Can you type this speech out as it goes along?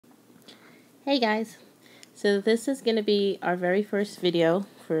Hey guys, so this is going to be our very first video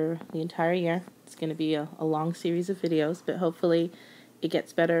for the entire year. It's going to be a long series of videos, but hopefully it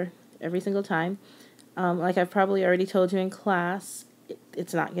gets better every single time. Like I've probably already told you in class,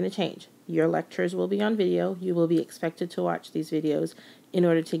 it's not going to change. Your lectures will be on video. You will be expected to watch these videos in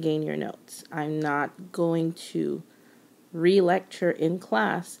order to gain your notes. I'm not going to re-lecture in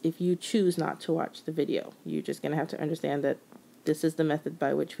class if you choose not to watch the video. You're just going to have to understand that this is the method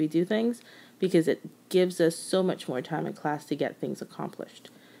by which we do things because it gives us so much more time in class to get things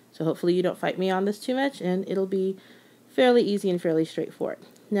accomplished. So hopefully you don't fight me on this too much and it'll be fairly easy and fairly straightforward.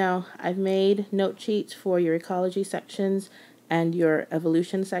 Now, I've made note sheets for your ecology sections and your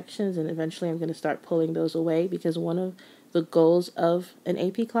evolution sections, and eventually I'm going to start pulling those away because one of the goals of an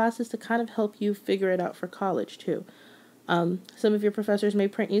AP class is to kind of help you figure it out for college too. Some of your professors may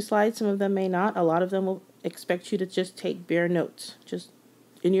print you slides, some of them may not. A lot of them will expect you to just take bare notes, just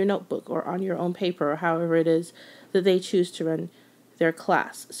in your notebook or on your own paper or however it is that they choose to run their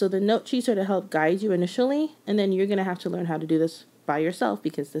class. So the note sheets are to help guide you initially, and then you're going to have to learn how to do this by yourself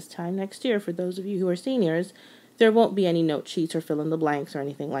because this time next year, for those of you who are seniors, there won't be any note sheets or fill in the blanks or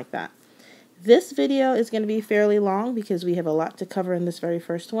anything like that. This video is going to be fairly long because we have a lot to cover in this very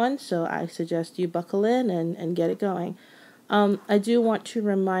first one, so I suggest you buckle in and get it going. I do want to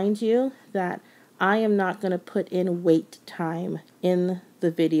remind you that I am not going to put in wait time in the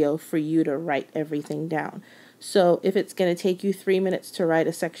video for you to write everything down. So if it's going to take you 3 minutes to write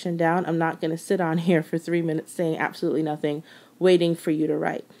a section down, I'm not going to sit on here for 3 minutes saying absolutely nothing, waiting for you to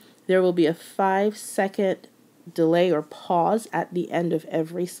write. There will be a 5-second delay or pause at the end of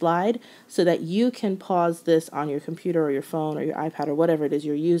every slide so that you can pause this on your computer or your phone or your iPad or whatever it is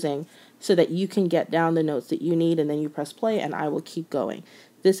you're using so that you can get down the notes that you need, and then you press play and I will keep going.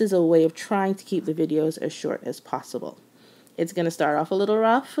 This is a way of trying to keep the videos as short as possible. It's going to start off a little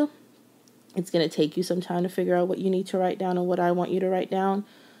rough. It's going to take you some time to figure out what you need to write down and what I want you to write down,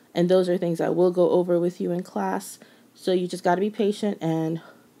 and those are things I will go over with you in class, so you just got to be patient and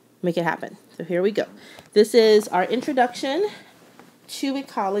make it happen. So here we go. This is our introduction to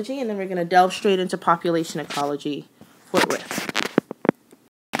ecology, and then we're going to delve straight into population ecology forthwith.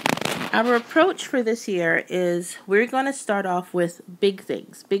 Our approach for this year is we're going to start off with big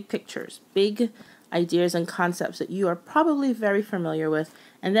things, big pictures, big ideas and concepts that you are probably very familiar with,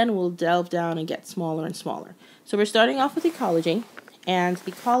 and then we'll delve down and get smaller and smaller. So we're starting off with ecology, and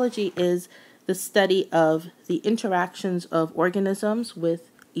ecology is the study of the interactions of organisms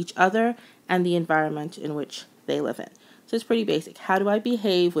with each other and the environment in which they live in. So it's pretty basic. How do I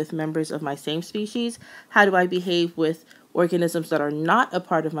behave with members of my same species? How do I behave with organisms that are not a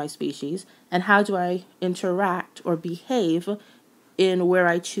part of my species? And how do I interact or behave in where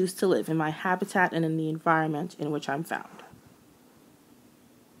I choose to live, in my habitat and in the environment in which I'm found?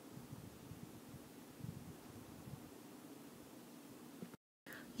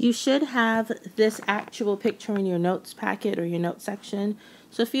 You should have this actual picture in your notes packet or your notes section,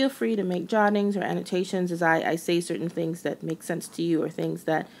 so feel free to make jottings or annotations as I say certain things that make sense to you or things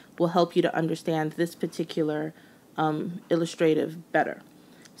that will help you to understand this particular illustrative better.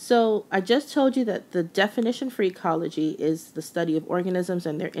 So I just told you that the definition for ecology is the study of organisms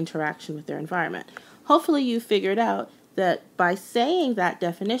and their interaction with their environment. Hopefully you figured out that by saying that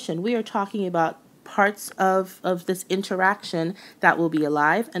definition, we are talking about parts of this interaction that will be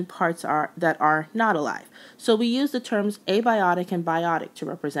alive and parts that are not alive. So we use the terms abiotic and biotic to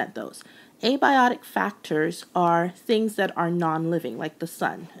represent those. Abiotic factors are things that are non-living, like the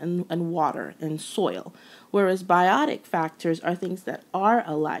sun and water and soil, whereas biotic factors are things that are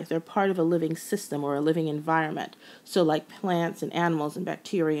alive. They're part of a living system or a living environment. So like plants and animals and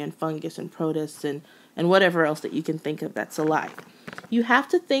bacteria and fungus and protists and whatever else that you can think of that's alive. You have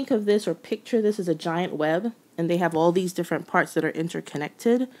to think of this or picture this as a giant web, and they have all these different parts that are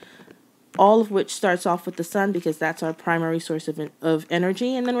interconnected, all of which starts off with the sun because that's our primary source of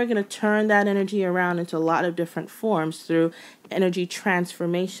energy, and then we're going to turn that energy around into a lot of different forms through energy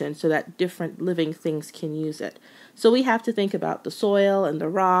transformation so that different living things can use it. So we have to think about the soil and the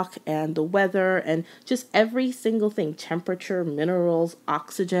rock and the weather and just every single thing, temperature, minerals,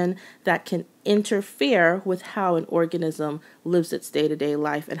 oxygen, that can interfere with how an organism lives its day-to-day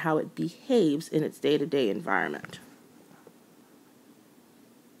life and how it behaves in its day-to-day environment.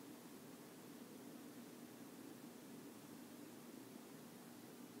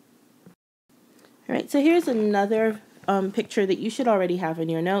 All right, so here's another picture that you should already have in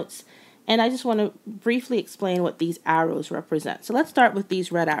your notes, and I just want to briefly explain what these arrows represent. So let's start with these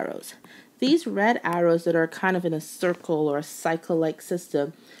red arrows. These red arrows that are kind of in a circle or a cycle-like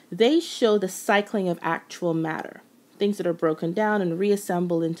system, they show the cycling of actual matter. things that are broken down and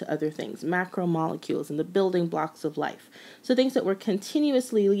reassembled into other things, macromolecules and the building blocks of life. So things that we're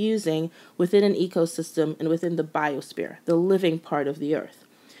continuously using within an ecosystem and within the biosphere, the living part of the earth.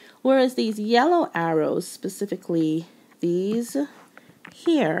 Whereas these yellow arrows, specifically these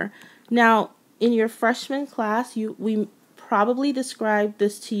here, now in your freshman class, we probably described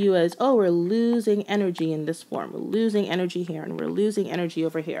this to you as, oh, we're losing energy in this form. We're losing energy here and we're losing energy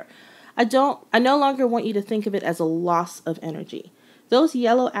over here. I no longer want you to think of it as a loss of energy. Those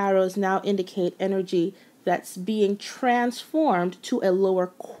yellow arrows now indicate energy that's being transformed to a lower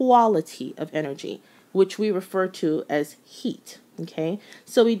quality of energy, which we refer to as heat. Okay,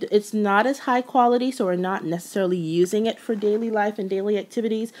 so it's not as high quality, so we're not necessarily using it for daily life and daily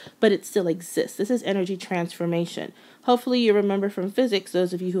activities, but it still exists. This is energy transformation. Hopefully you remember from physics,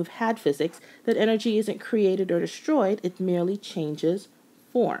 those of you who've had physics, that energy isn't created or destroyed, it merely changes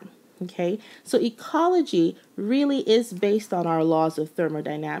form. Okay, so ecology really is based on our laws of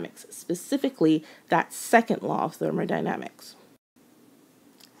thermodynamics, specifically that second law of thermodynamics.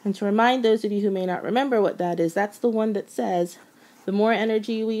 And to remind those of you who may not remember what that is, that's the one that says the more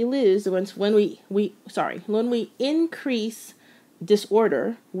energy we lose, when we increase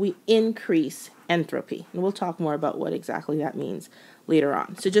disorder, we increase entropy. And we'll talk more about what exactly that means later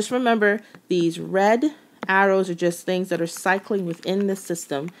on. So just remember, these red arrows are just things that are cycling within the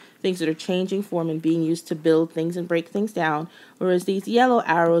system, things that are changing form and being used to build things and break things down, whereas these yellow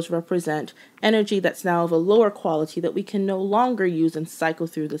arrows represent energy that's now of a lower quality that we can no longer use and cycle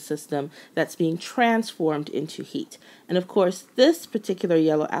through the system, that's being transformed into heat. And of course, this particular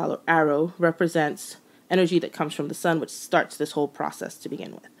yellow arrow represents energy that comes from the sun, which starts this whole process to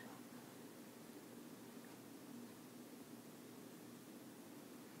begin with.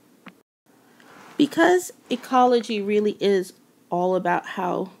 Because ecology really is all about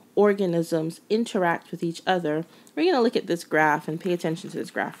how organisms interact with each other, we're going to look at this graph and pay attention to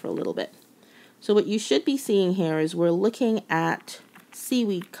this graph for a little bit. So what you should be seeing here is we're looking at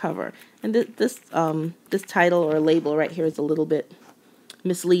seaweed cover. And this title or label right here is a little bit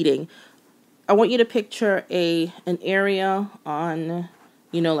misleading. I want you to picture an area on,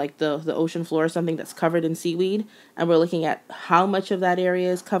 like the ocean floor or something that's covered in seaweed, and we're looking at how much of that area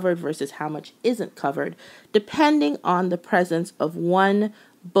is covered versus how much isn't covered, depending on the presence of one,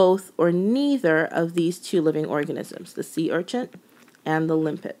 both, or neither of these two living organisms, the sea urchin and the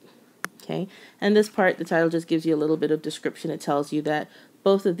limpet. Okay, and this part, the title just gives you a little bit of description. It tells you that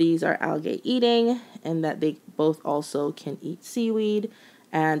both of these are algae eating and that they both also can eat seaweed,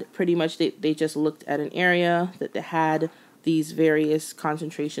 and pretty much they just looked at an area that they had these various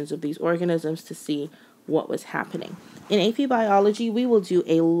concentrations of these organisms to see what was happening. In AP Biology, we will do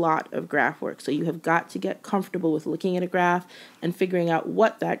a lot of graph work, so you have got to get comfortable with looking at a graph and figuring out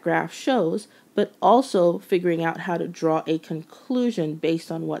what that graph shows, but also figuring out how to draw a conclusion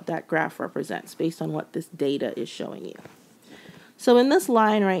based on what that graph represents, based on what this data is showing you. So in this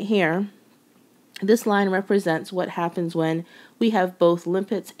line right here, this line represents what happens when we have both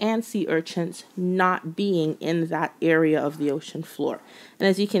limpets and sea urchins not being in that area of the ocean floor. And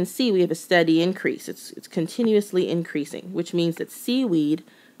as you can see, we have a steady increase. It's continuously increasing, which means that seaweed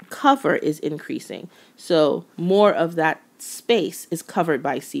cover is increasing. So more of that space is covered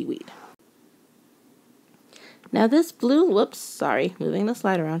by seaweed. Now this blue, moving the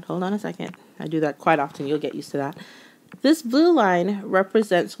slide around. Hold on a second. I do that quite often. You'll get used to that. This blue line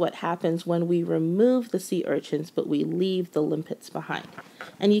represents what happens when we remove the sea urchins, but we leave the limpets behind.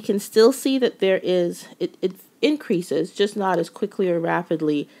 And you can still see that it increases, just not as quickly or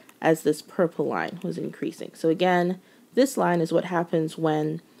rapidly as this purple line was increasing. So again, this line is what happens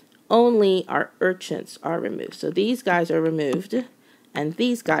when only our urchins are removed. So these guys are removed, and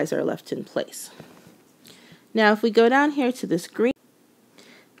these guys are left in place. Now, if we go down here to this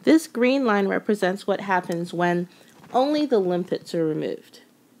green line represents what happens when only the limpets are removed.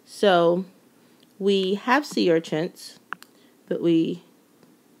 So we have sea urchins, but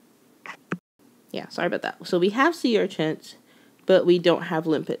So we have sea urchins, but we don't have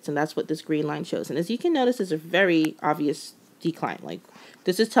limpets, and that's what this green line shows. And as you can notice, there's a very obvious decline. Like,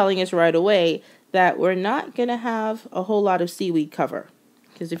 this is telling us right away that we're not going to have a whole lot of seaweed cover.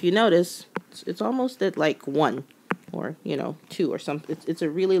 Because if you notice, it's almost at like 1 or, 2 or something. It's a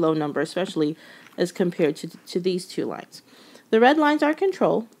really low number, especially as compared to these two lines. The red lines are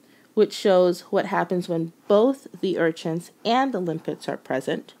control, which shows what happens when both the urchins and the limpets are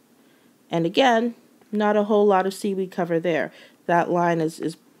present. And again, not a whole lot of seaweed cover there. That line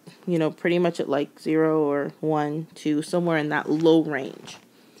is pretty much at like 0 or 1, 2, somewhere in that low range.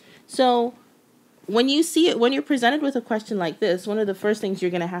 So when you're presented with a question like this, one of the first things you're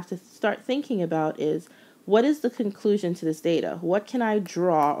going to have to start thinking about is, what is the conclusion to this data? What can I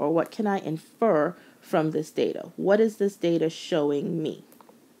draw or what can I infer from this data? What is this data showing me?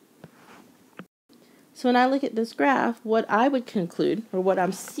 So when I look at this graph, what I would conclude, or what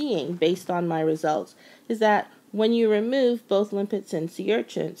I'm seeing based on my results, is that when you remove both limpets and sea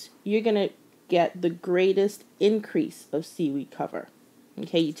urchins, you're going to get the greatest increase of seaweed cover.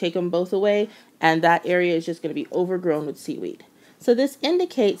 Okay, you take them both away, and that area is just going to be overgrown with seaweed. So this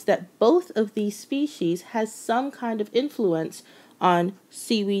indicates that both of these species has some kind of influence on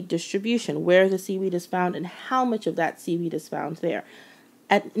seaweed distribution, where the seaweed is found and how much of that seaweed is found there.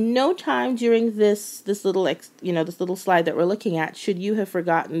 At no time during this little slide that we're looking at should you have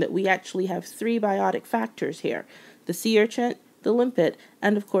forgotten that we actually have 3 biotic factors here: the sea urchin, the limpet,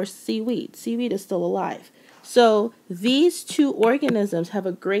 and of course seaweed. Seaweed is still alive. So these 2 organisms have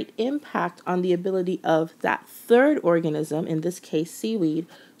a great impact on the ability of that third organism, in this case seaweed,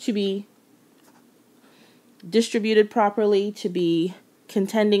 to be distributed properly, to be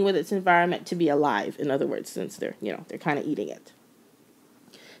contending with its environment, to be alive, in other words, since they're kind of eating it.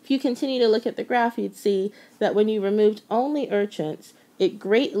 If you continue to look at the graph, you'd see that when you removed only urchins, it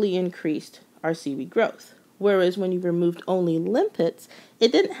greatly increased our seaweed growth. Whereas when you removed only limpets,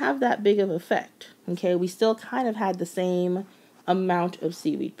 it didn't have that big of an effect. Okay, we still kind of had the same amount of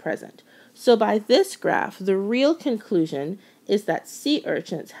seaweed present. So by this graph, the real conclusion is that sea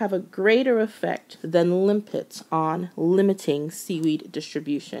urchins have a greater effect than limpets on limiting seaweed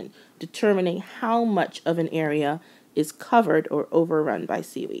distribution, determining how much of an area is covered or overrun by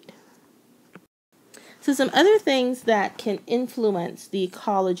seaweed. So some other things that can influence the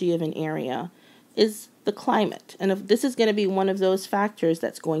ecology of an area is the climate. And if this is going to be one of those factors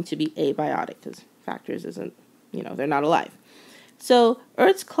that's going to be abiotic, because factors isn't, they're not alive. So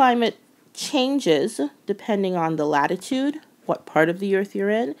Earth's climate changes depending on the latitude, what part of the Earth you're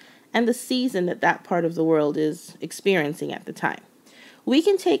in, and the season that part of the world is experiencing at the time. We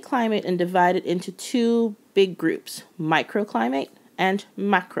can take climate and divide it into 2 big groups: microclimate and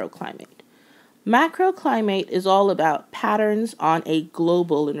macroclimate. Macroclimate is all about patterns on a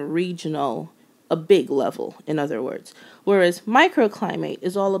global and regional, a big level, in other words. Whereas microclimate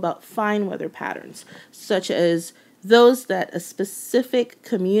is all about fine weather patterns, such as those that a specific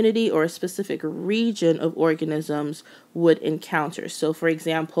community or a specific region of organisms would encounter. So for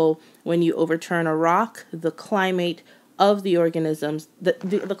example, when you overturn a rock, the climate of the organisms, the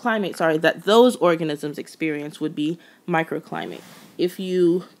climate that those organisms experience would be microclimate. If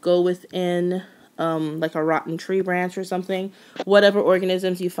you go within like a rotten tree branch or something, whatever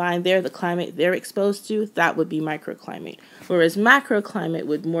organisms you find there, the climate they're exposed to, that would be microclimate. Whereas macroclimate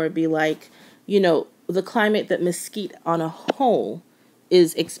would more be like, the climate that mesquite on a whole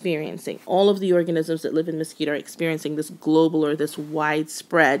is experiencing. All of the organisms that live in mesquite are experiencing this global or this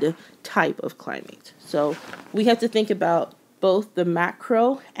widespread type of climate. So we have to think about both the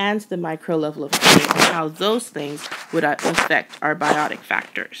macro and the micro level of climate and how those things would affect our biotic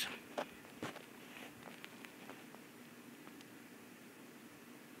factors.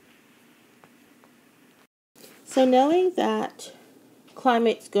 So knowing that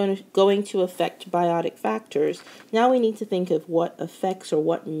climate's going to affect biotic factors, now we need to think of what affects or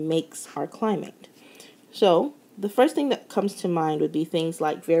what makes our climate. So the first thing that comes to mind would be things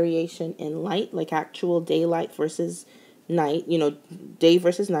like variation in light, like actual daylight versus night, day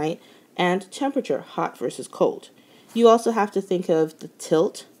versus night, and temperature, hot versus cold. You also have to think of the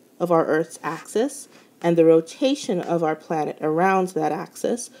tilt of our Earth's axis and the rotation of our planet around that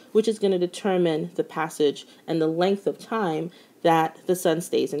axis, which is going to determine the passage and the length of time that the sun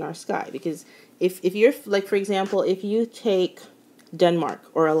stays in our sky. Because if you're, like, for example, if you take Denmark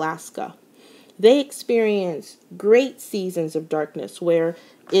or Alaska, they experience great seasons of darkness where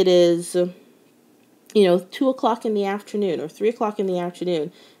it is, 2 o'clock in the afternoon or 3 o'clock in the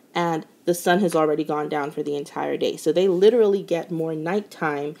afternoon, and the sun has already gone down for the entire day. So they literally get more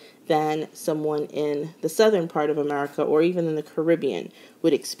nighttime than someone in the southern part of America or even in the Caribbean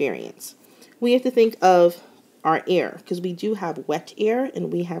would experience. We have to think of our air, because we do have wet air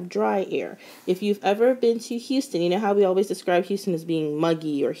and we have dry air. If you've ever been to Houston, you know how we always describe Houston as being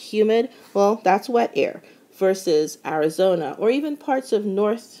muggy or humid? Well, that's wet air versus Arizona or even parts of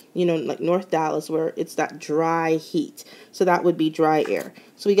North, like North Dallas, where it's that dry heat. So that would be dry air.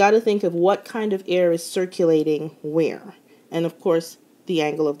 So we got to think of what kind of air is circulating where. And of course, the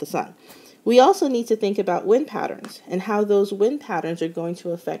angle of the sun. We also need to think about wind patterns and how those wind patterns are going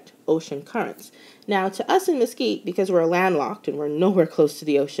to affect ocean currents. Now, to us in Mesquite, because we're landlocked and we're nowhere close to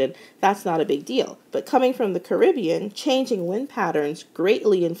the ocean, that's not a big deal. But coming from the Caribbean, changing wind patterns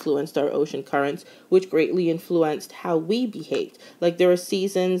greatly influenced our ocean currents, which greatly influenced how we behaved. Like there were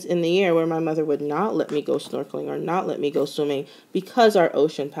seasons in the year where my mother would not let me go snorkeling or not let me go swimming because our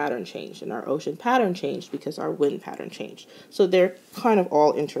ocean pattern changed. And our ocean pattern changed because our wind pattern changed. So they're kind of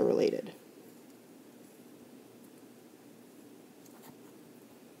all interrelated.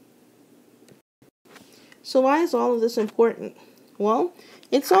 So why is all of this important? Well,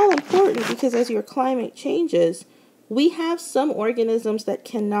 it's all important because as your climate changes, we have some organisms that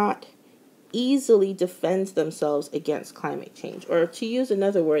cannot easily defend themselves against climate change. Or to use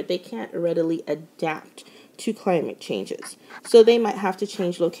another word, they can't readily adapt to climate changes. So they might have to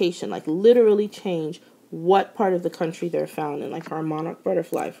change location, like literally change what part of the country they're found in, like our monarch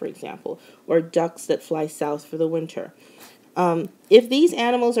butterfly, for example, or ducks that fly south for the winter. If these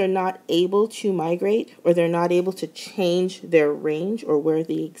animals are not able to migrate or they're not able to change their range or where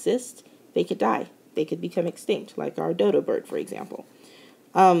they exist, they could die. They could become extinct, like our dodo bird, for example.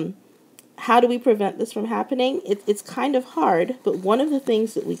 How do we prevent this from happening? It's kind of hard, but one of the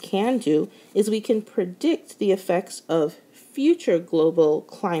things that we can do is we can predict the effects of future global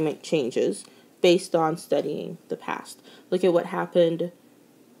climate changes based on studying the past. Look at what happened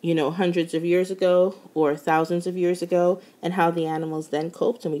hundreds of years ago or thousands of years ago and how the animals then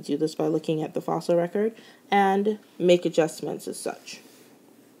coped. And we do this by looking at the fossil record and make adjustments as such.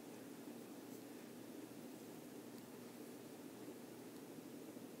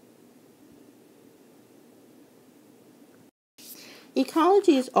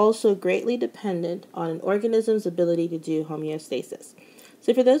 Ecology is also greatly dependent on an organism's ability to do homeostasis.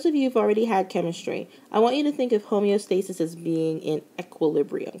 So for those of you who've already had chemistry, I want you to think of homeostasis as being in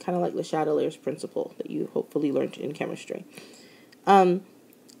equilibrium, kind of like Le Chatelier's principle that you hopefully learned in chemistry.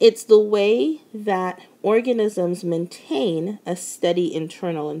 It's the way that organisms maintain a steady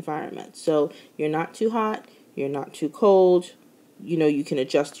internal environment. So you're not too hot, you're not too cold. You can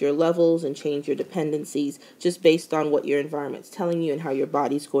adjust your levels and change your dependencies just based on what your environment's telling you and how your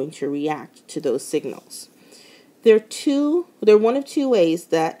body's going to react to those signals. There are one of two ways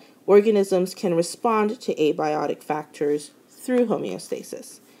that organisms can respond to abiotic factors through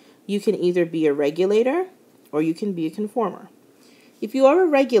homeostasis. You can either be a regulator or you can be a conformer. If you are a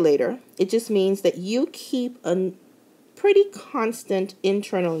regulator, it just means that you keep a pretty constant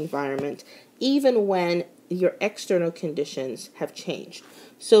internal environment even when your external conditions have changed.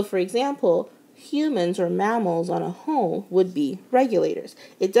 So, for example, humans or mammals on a whole would be regulators.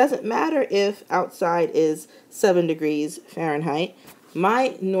 It doesn't matter if outside is 7 degrees Fahrenheit.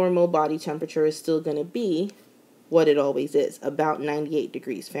 My normal body temperature is still going to be what it always is, about 98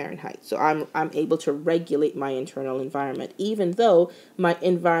 degrees Fahrenheit. So I'm able to regulate my internal environment, even though my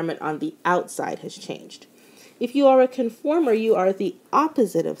environment on the outside has changed. If you are a conformer, you are the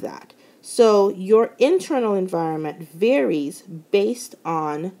opposite of that. So your internal environment varies based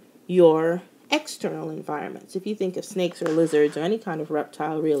on your external environments. If you think of snakes or lizards or any kind of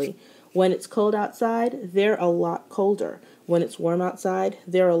reptile, really, when it's cold outside, they're a lot colder. When it's warm outside,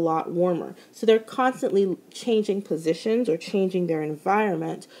 they're a lot warmer. So they're constantly changing positions or changing their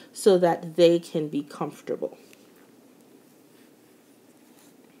environment so that they can be comfortable.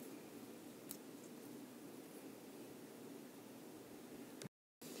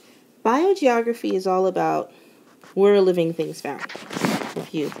 Biogeography is all about where are living things found.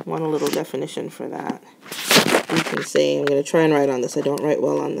 If you want a little definition for that, you can say, I'm going to try and write on this. I don't write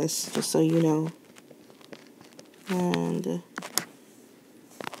well on this, just so you know. And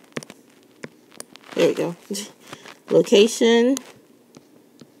there we go. Location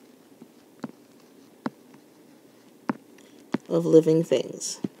of living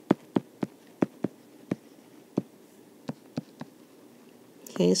things.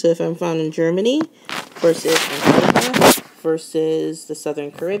 Okay, so if I'm found in Germany versus Antarctica versus the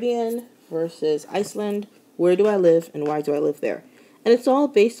Southern Caribbean versus Iceland, where do I live and why do I live there? And it's all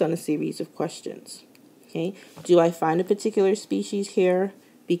based on a series of questions. Okay, do I find a particular species here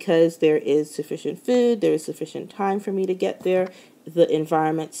because there is sufficient food, there is sufficient time for me to get there, the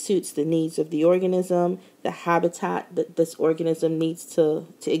environment suits the needs of the organism, the habitat that this organism needs to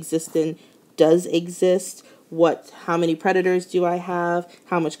exist in does exist, how many predators do I have,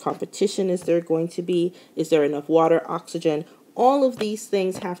 how much competition is there going to be, is there enough water, oxygen? All of these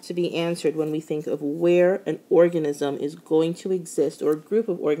things have to be answered when we think of where an organism is going to exist or a group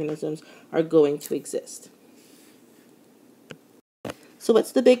of organisms are going to exist. So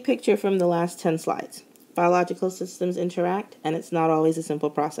what's the big picture from the last 10 slides? Biological systems interact, and it's not always a simple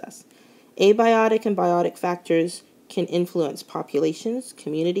process. Abiotic and biotic factors can influence populations,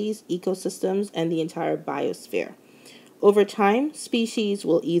 communities, ecosystems, and the entire biosphere. Over time, species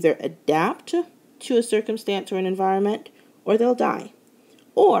will either adapt to a circumstance or an environment, or they'll die.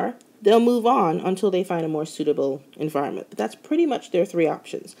 Or they'll move on until they find a more suitable environment. But that's pretty much their three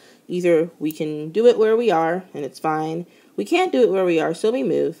options. Either we can do it where we are and it's fine, we can't do it where we are, so we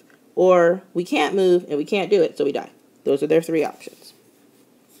move, or we can't move and we can't do it, so we die. Those are their three options.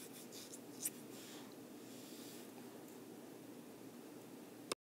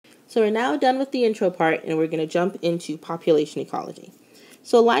 So we're now done with the intro part, and we're going to jump into population ecology.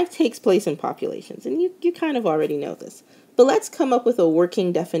 So life takes place in populations, and you kind of already know this. But let's come up with a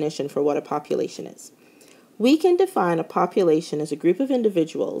working definition for what a population is. We can define a population as a group of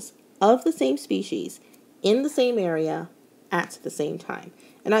individuals of the same species in the same area at the same time.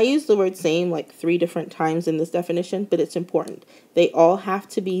 And I use the word same like 3 different times in this definition, but it's important. They all have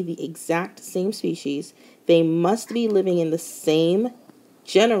to be the exact same species. They must be living in the same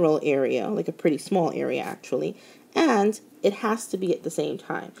general area, like a pretty small area actually, and it has to be at the same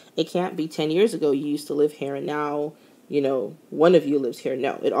time. It can't be 10 years ago you used to live here and now, one of you lives here.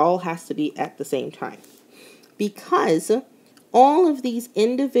 No, it all has to be at the same time. Because all of these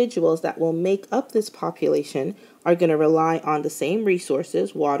individuals that will make up this population are going to rely on the same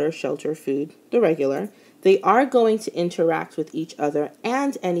resources, water, shelter, food, the regular. They are going to interact with each other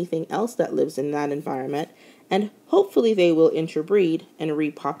and anything else that lives in that environment. And hopefully they will interbreed and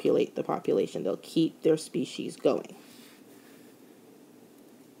repopulate the population. They'll keep their species going.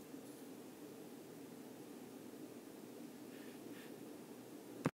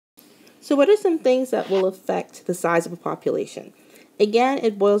 So what are some things that will affect the size of a population? Again,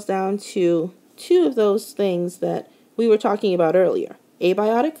 it boils down to 2 of those things that we were talking about earlier,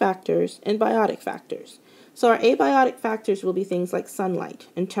 abiotic factors and biotic factors. So our abiotic factors will be things like sunlight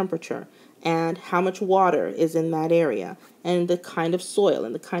and temperature, and how much water is in that area, and the kind of soil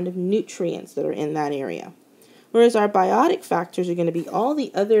and the kind of nutrients that are in that area. Whereas our biotic factors are going to be all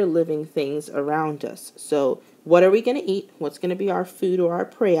the other living things around us. So what are we going to eat? What's going to be our food or our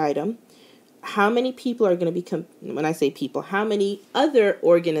prey item? How many people are going to be, when I say people, how many other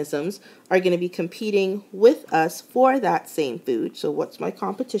organisms are going to be competing with us for that same food? So what's my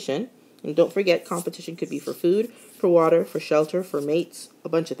competition? And don't forget, competition could be for food, for water, for shelter, for mates, a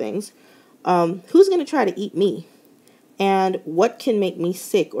bunch of things. Who's going to try to eat me? And what can make me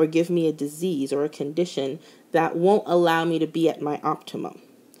sick or give me a disease or a condition that won't allow me to be at my optimum?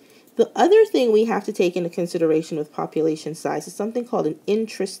 The other thing we have to take into consideration with population size is something called an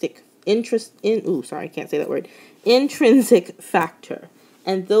intrinsic factor.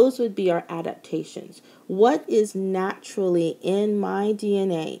 And those would be our adaptations. What is naturally in my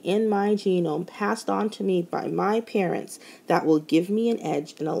DNA, in my genome, passed on to me by my parents that will give me an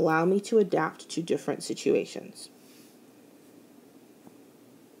edge and allow me to adapt to different situations?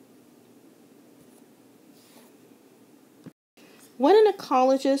 When an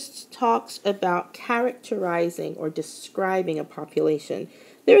ecologist talks about characterizing or describing a population,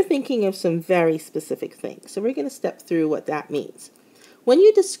 they're thinking of some very specific things. So we're going to step through what that means. When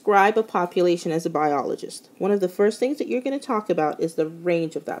you describe a population as a biologist, one of the first things that you're going to talk about is the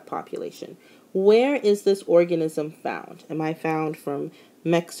range of that population. Where is this organism found? Am I found from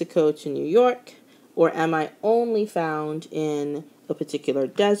Mexico to New York? Or am I only found in a particular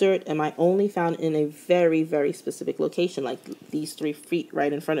desert? Am I only found in a very, very specific location, like these 3 feet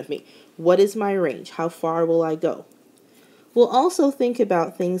right in front of me? What is my range? How far will I go? We'll also think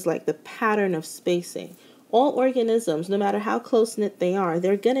about things like the pattern of spacing. All organisms, no matter how close-knit they are,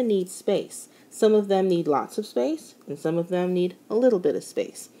 they're going to need space. Some of them need lots of space, and some of them need a little bit of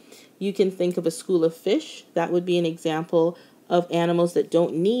space. You can think of a school of fish. That would be an example of animals that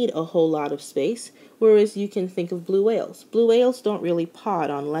don't need a whole lot of space, whereas you can think of blue whales. Blue whales don't really pod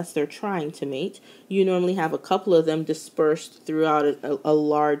unless they're trying to mate. You normally have a couple of them dispersed throughout a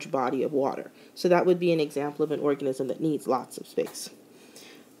large body of water. So that would be an example of an organism that needs lots of space.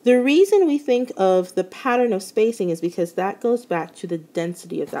 The reason we think of the pattern of spacing is because that goes back to the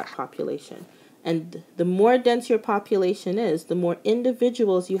density of that population. And the more dense your population is, the more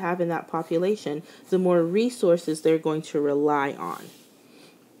individuals you have in that population, the more resources they're going to rely on.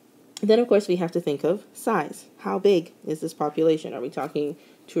 Then, of course, we have to think of size. How big is this population? Are we talking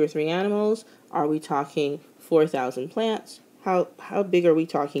 2 or 3 animals? Are we talking 4,000 plants? How big are we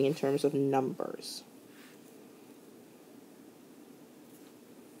talking in terms of numbers?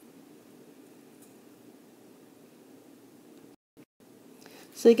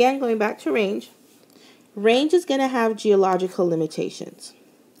 So again, going back to range is going to have geological limitations.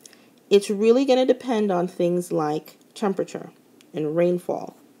 It's really going to depend on things like temperature and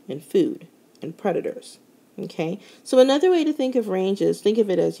rainfall and food and predators. Okay, so another way to think of range is think of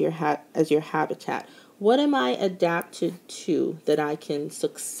it as your habitat. What am I adapted to that I can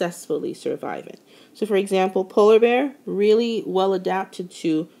successfully survive in? So for example, polar bear, really well adapted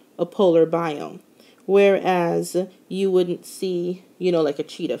to a polar biome. Whereas you wouldn't see, like a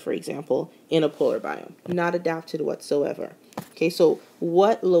cheetah, for example, in a polar biome. Not adapted whatsoever. Okay, so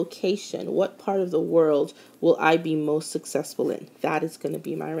what location, what part of the world will I be most successful in? That is going to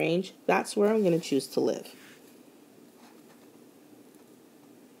be my range. That's where I'm going to choose to live.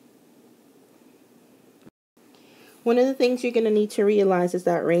 One of the things you're going to need to realize is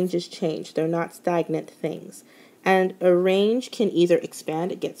that ranges change. They're not stagnant things. And a range can either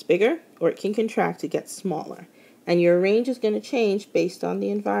expand, it gets bigger, or it can contract, it gets smaller. And your range is going to change based on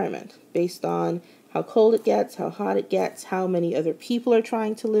the environment, based on how cold it gets, how hot it gets, how many other people are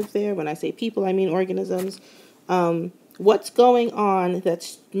trying to live there. When I say people, I mean organisms. What's going on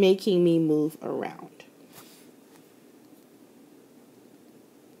that's making me move around?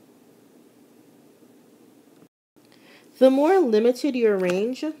 The more limited your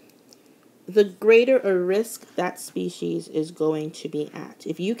range, the greater a risk that species is going to be at.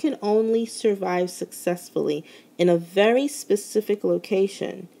 If you can only survive successfully in a very specific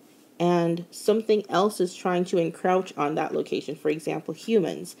location and something else is trying to encroach on that location, for example,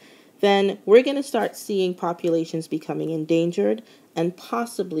 humans, then we're going to start seeing populations becoming endangered and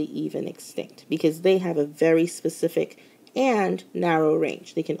possibly even extinct because they have a very specific and narrow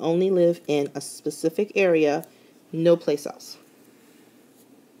range. They can only live in a specific area, no place else.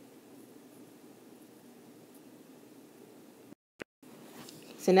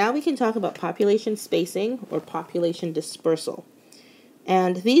 So now we can talk about population spacing or population dispersal.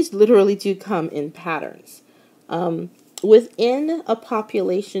 And these literally do come in patterns. Within a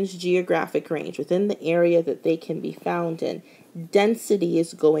population's geographic range, within the area that they can be found in, density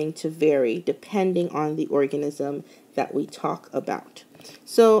is going to vary depending on the organism that we talk about.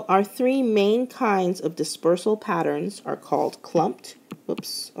 So our three main kinds of dispersal patterns are called clumped.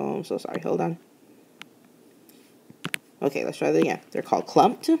 Whoops, oh, I'm so sorry, hold on. Okay, let's try that again. They're called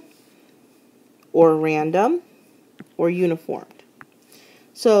clumped, or random, or uniformed.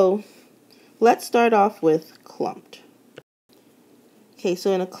 So let's start off with clumped. Okay,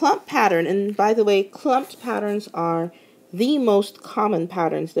 so in a clump pattern, and by the way, clumped patterns are the most common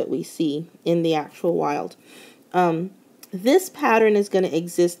patterns that we see in the actual wild. This pattern is going to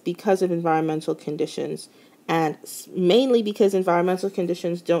exist because of environmental conditions, and mainly because environmental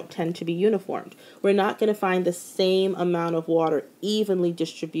conditions don't tend to be uniformed. We're not going to find the same amount of water evenly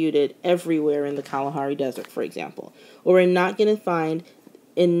distributed everywhere in the Kalahari Desert, for example. Or we're not going to find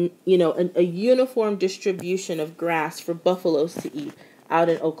a uniform distribution of grass for buffaloes to eat out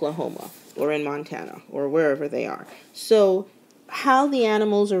in Oklahoma or in Montana or wherever they are. So how the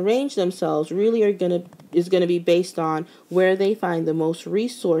animals arrange themselves really is going to be based on where they find the most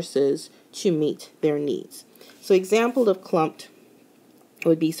resources to meet their needs. So example of clumped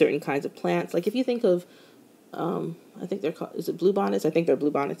would be certain kinds of plants. Like if you think of, I think they're called, is it bluebonnets? I think they're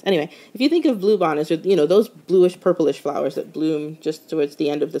bluebonnets. Anyway, if you think of bluebonnets, or, those bluish purplish flowers that bloom just towards the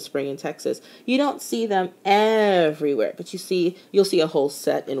end of the spring in Texas, you don't see them everywhere, but you'll see a whole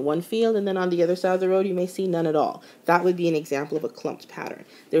set in one field, and then on the other side of the road, you may see none at all. That would be an example of a clumped pattern.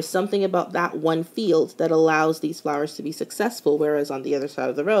 There's something about that one field that allows these flowers to be successful, whereas on the other side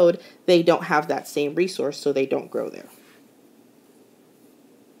of the road, they don't have that same resource, so they don't grow there.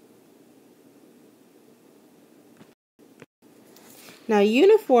 Now,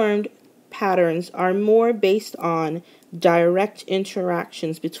 uniformed patterns are more based on direct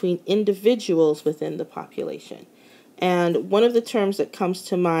interactions between individuals within the population. And one of the terms that comes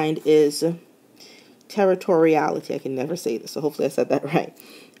to mind is territoriality. I can never say this, so hopefully I said that right.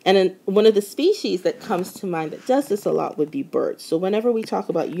 And then one of the species that comes to mind that does this a lot would be birds. So whenever we talk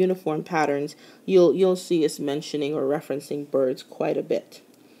about uniform patterns, you'll see us mentioning or referencing birds quite a bit.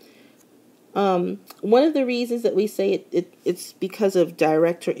 One of the reasons that we say it's because of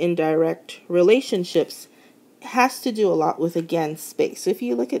direct or indirect relationships has to do a lot with, again, space. So if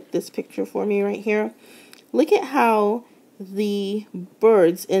you look at this picture for me right here, look at how the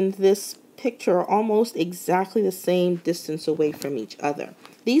birds in this picture are almost exactly the same distance away from each other.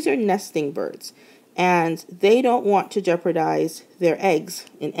 These are nesting birds, and they don't want to jeopardize their eggs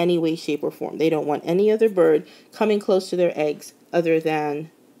in any way, shape, or form. They don't want any other bird coming close to their eggs other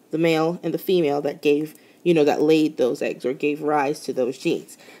than the male and the female that that laid those eggs or gave rise to those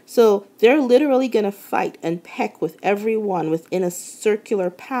genes. So they're literally going to fight and peck with everyone within a circular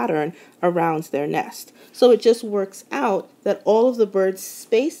pattern around their nest. So it just works out that all of the birds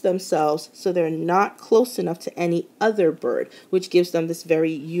space themselves so they're not close enough to any other bird, which gives them this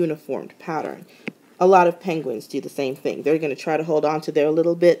very uniformed pattern. a lot of penguins do the same thing. They're going to try to hold on to their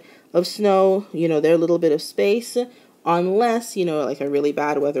little bit of snow, their little bit of space, unless, like a really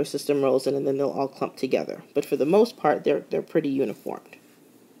bad weather system rolls in, and then they'll all clump together. But for the most part, they're pretty uniformed.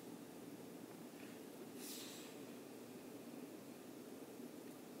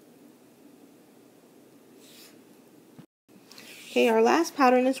 Okay, our last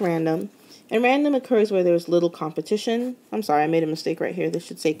pattern is random. And random occurs where there's little competition. I'm sorry, I made a mistake right here. This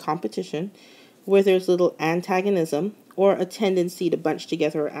should say competition. Where there's little antagonism or a tendency to bunch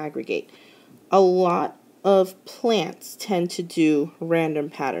together or aggregate. A lot of plants tend to do random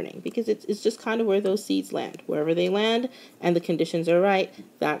patterning because it's just kind of where those seeds land. Wherever they land and the conditions are right,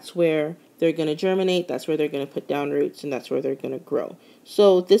 that's where they're going to germinate, that's where they're going to put down roots, and that's where they're going to grow.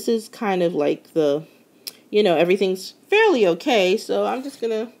 So this is kind of like the, everything's fairly okay, so I'm just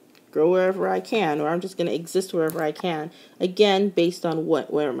going to grow wherever I can, or I'm just going to exist wherever I can, again, based on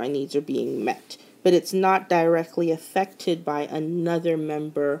where my needs are being met. But it's not directly affected by another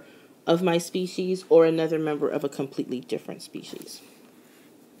member of my species or another member of a completely different species.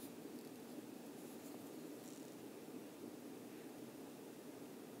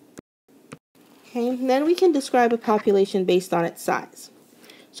 Okay, and then we can describe a population based on its size.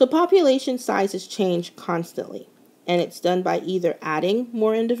 So population sizes change constantly, and it's done by either adding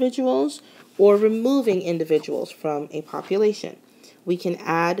more individuals or removing individuals from a population. We can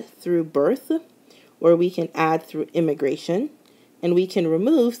add through birth, or we can add through immigration, and we can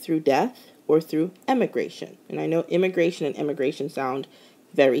remove through death or through emigration. And I know immigration and emigration sound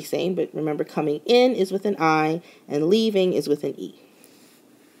very same, but remember, coming in is with an I and leaving is with an E.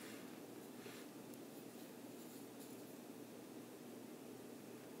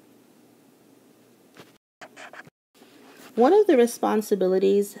 One of the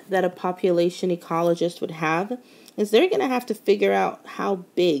responsibilities that a population ecologist would have is they're going to have to figure out how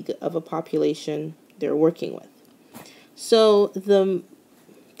big of a population they're working with. So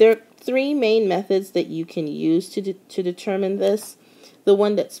there are three main methods that you can use to determine this. The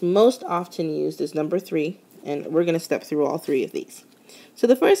one that's most often used is number 3, and we're going to step through all 3 of these. So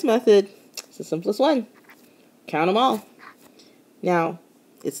the first method is the simplest one. Count them all. Now,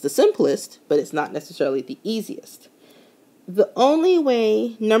 it's the simplest, but it's not necessarily the easiest. The only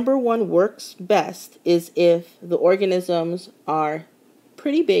way number 1 works best is if the organisms are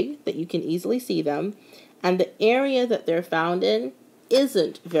pretty big, that you can easily see them, and the area that they're found in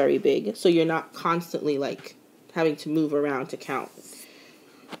isn't very big, so you're not constantly like having to move around to count.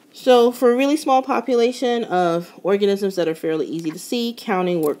 So for a really small population of organisms that are fairly easy to see,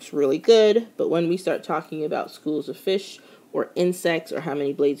 counting works really good. But when we start talking about schools of fish or insects or how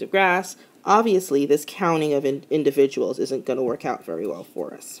many blades of grass, obviously this counting of individuals isn't going to work out very well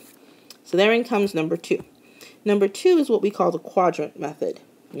for us. So therein comes number 2. Number 2 is what we call the quadrant method.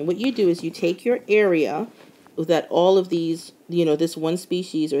 And what you do is you take your area that all of these, this one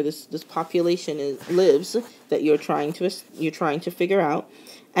species or this population lives that you're trying to figure out,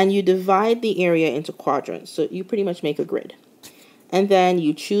 and you divide the area into quadrants. So you pretty much make a grid. And then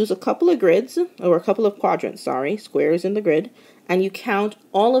you choose a couple of grids, or a couple of quadrants, squares in the grid, and you count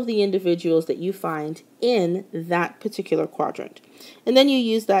all of the individuals that you find in that particular quadrant. And then you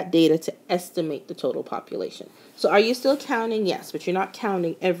use that data to estimate the total population. So are you still counting? Yes, but you're not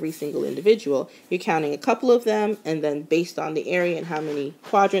counting every single individual. You're counting a couple of them, and then based on the area and how many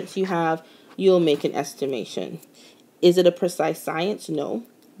quadrants you have, you'll make an estimation. Is it a precise science? No,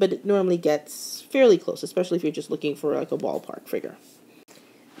 but it normally gets fairly close, especially if you're just looking for like a ballpark figure.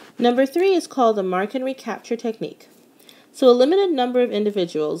 Number 3 is called the mark and recapture technique. So a limited number of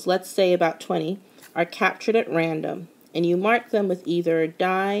individuals, let's say about 20, are captured at random, and you mark them with either a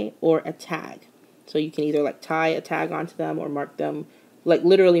die or a tag. So you can either like tie a tag onto them or mark them, like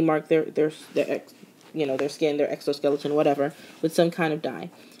literally mark their skin, their exoskeleton, whatever, with some kind of die.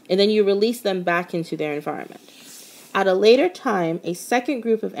 And then you release them back into their environment. At a later time, a second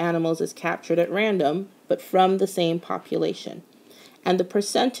group of animals is captured at random, but from the same population. And the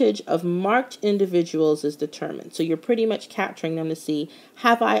percentage of marked individuals is determined. So you're pretty much capturing them to see,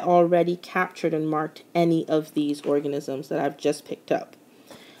 have I already captured and marked any of these organisms that I've just picked up?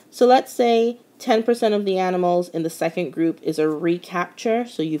 So let's say 10% of the animals in the second group is a recapture.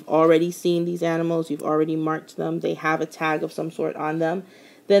 So you've already seen these animals, you've already marked them, they have a tag of some sort on them.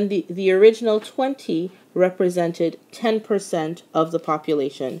 Then the original 20 represented 10% of the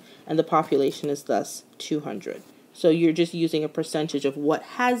population, and the population is thus 200. So you're just using a percentage of what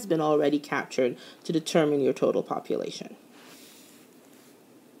has been already captured to determine your total population.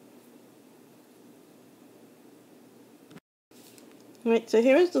 All right, so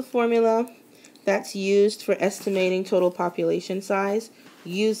here is the formula that's used for estimating total population size.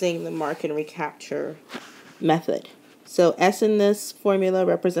 using the mark and recapture method. So S in this formula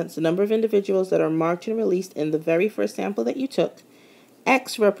represents the number of individuals that are marked and released in the very first sample that you took.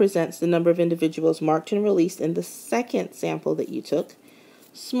 X represents the number of individuals marked and released in the second sample that you took.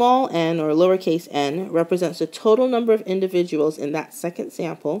 Small n, or lowercase n, represents the total number of individuals in that second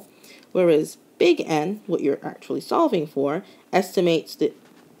sample, whereas big N, what you're actually solving for, is the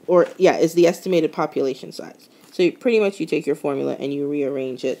estimated population size. So pretty much you take your formula and you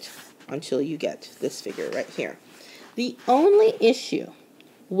rearrange it until you get this figure right here. The only issue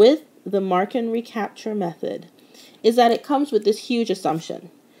with the mark and recapture method is that it comes with this huge assumption.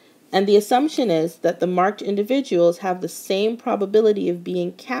 And the assumption is that the marked individuals have the same probability of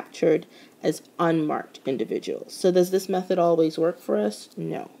being captured as unmarked individuals. So does this method always work for us?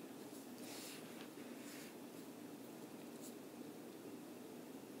 No.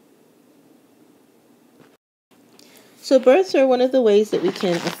 So births are one of the ways that we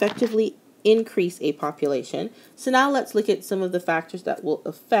can effectively increase a population. So now let's look at some of the factors that will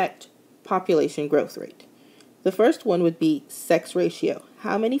affect population growth rate. The first one would be sex ratio.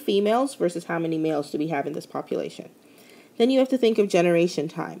 How many females versus how many males do we have in this population? Then you have to think of generation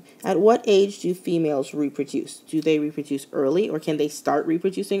time. At what age do females reproduce? Do they reproduce early, or can they start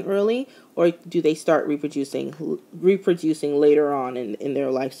reproducing early, or do they start reproducing later on in their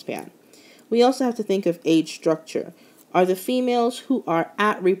lifespan? We also have to think of age structure. Are the females who are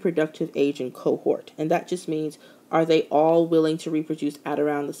at reproductive age in cohort? And that just means, are they all willing to reproduce at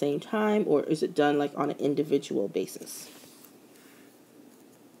around the same time, or is it done like on an individual basis?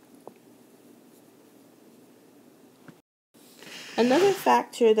 Another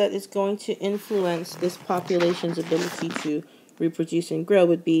factor that is going to influence this population's ability to reproduce and grow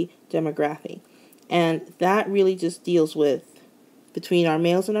would be demography. And that really just deals with, between our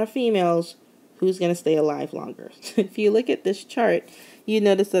males and our females, who's going to stay alive longer. If you look at this chart, you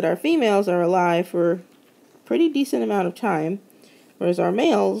notice that our females are alive for a pretty decent amount of time, whereas our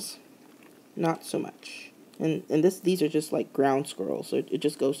males, not so much. And these are just like ground squirrels, so it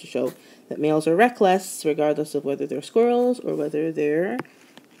just goes to show that males are reckless, regardless of whether they're squirrels or whether they're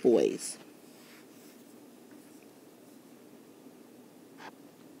boys.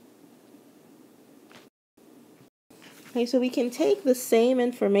 Okay, so we can take the same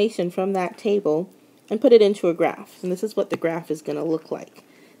information from that table and put it into a graph. And this is what the graph is going to look like.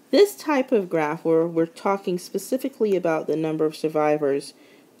 This type of graph, where we're talking specifically about the number of survivors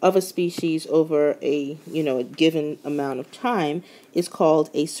of a species over a given amount of time, is called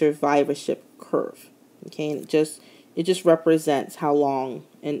a survivorship curve. Okay, and it just represents how long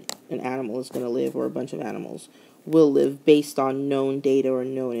an animal is going to live, or a bunch of animals will live, based on known data or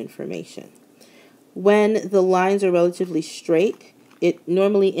known information. When the lines are relatively straight, it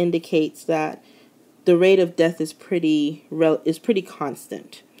normally indicates that the rate of death is pretty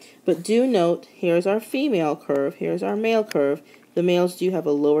constant. But do note, here's our female curve, here's our male curve. The males do have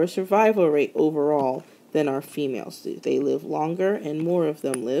a lower survival rate overall than our females do. They live longer and more of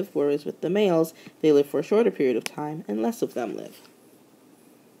them live, whereas with the males, they live for a shorter period of time and less of them live.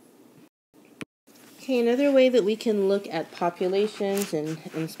 Okay, another way that we can look at populations and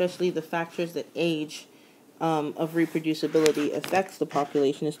especially the factors that age of reproducibility affects the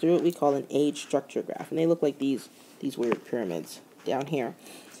population is through what we call an age structure graph. And they look like these weird pyramids down here.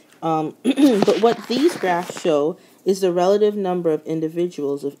 But what these graphs show is the relative number of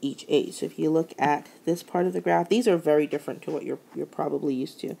individuals of each age. So if you look at this part of the graph, these are very different to what you're probably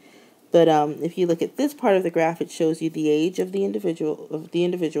used to. But if you look at this part of the graph, it shows you the age of the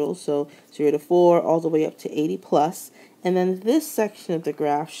individual, so 0 to 4 all the way up to 80 plus. And then this section of the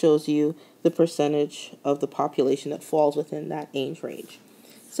graph shows you the percentage of the population that falls within that age range.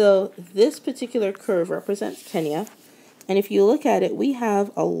 So this particular curve represents Kenya. And if you look at it, we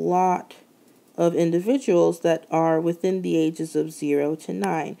have a lot of individuals that are within the ages of 0 to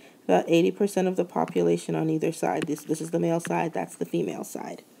 9. About 80% of the population on either side. This is the male side, that's the female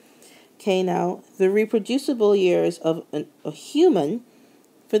side. Okay, now, the reproducible years of a human,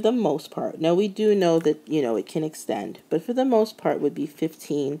 for the most part, now we do know that, it can extend, but for the most part would be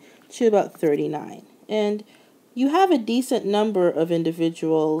 15 to about 39. And you have a decent number of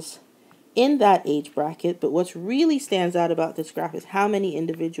individuals in that age bracket, but what really stands out about this graph is how many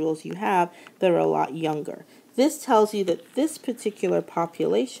individuals you have that are a lot younger. This tells you that this particular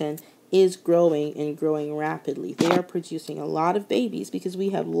population is growing and growing rapidly. They are producing a lot of babies because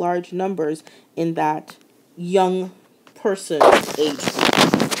we have large numbers in that young person age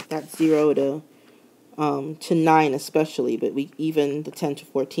group. That's 0 to 9 especially, but even the 10 to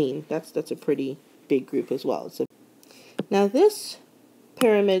 14, that's a pretty big group as well. Now this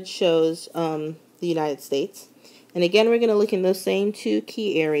pyramid shows the United States, And again, we're going to look in those same two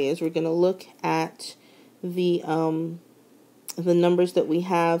key areas. We're going to look at the numbers that we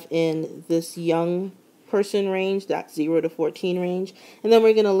have in this young person range, that 0 to 14 range. And then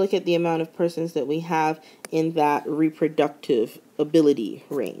we're going to look at the amount of persons that we have in that reproductive ability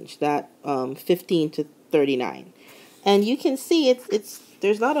range, that 15 to 39. And you can see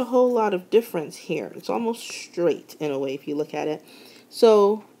there's not a whole lot of difference here. It's almost straight in a way if you look at it.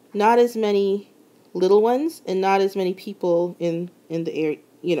 So not as many little ones and not as many people in the area,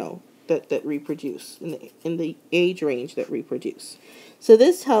 that reproduce in the age range that reproduce. So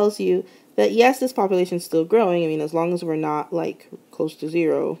this tells you that yes, this population is still growing. I mean, as long as we're not like close to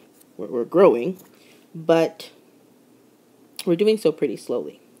zero, we're growing, but we're doing so pretty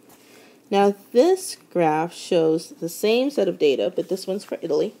slowly. Now this graph shows the same set of data, but this one's for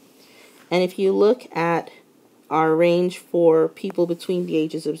Italy. And if you look at our range for people between the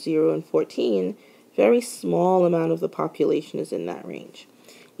ages of 0 and 14, very small amount of the population is in that range.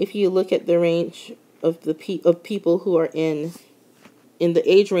 If you look at the range of people who are in the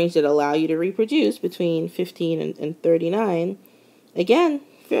age range that allow you to reproduce between 15 and 39, again,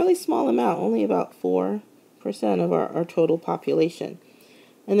 fairly small amount, only about 4% of our total population.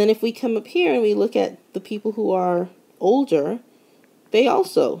 And then if we come up here and we look at the people who are older, they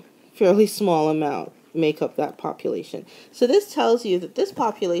also, fairly small amount, make up that population. So this tells you that this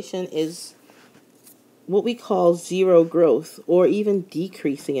population is what we call zero growth, or even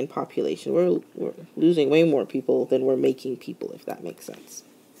decreasing in population. We're losing way more people than we're making people, if that makes sense.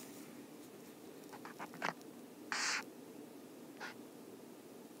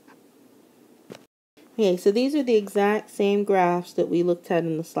 Okay, so these are the exact same graphs that we looked at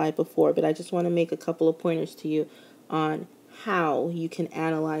in the slide before, but I just want to make a couple of pointers to you on how you can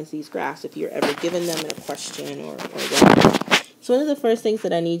analyze these graphs if you're ever given them in a question or whatever. So one of the first things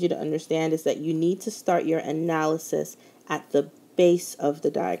that I need you to understand is that you need to start your analysis at the base of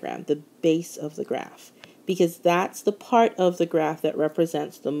the diagram, the base of the graph, because that's the part of the graph that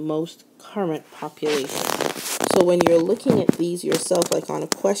represents the most current population. So when you're looking at these yourself, like on a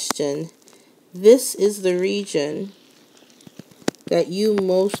question, this is the region that you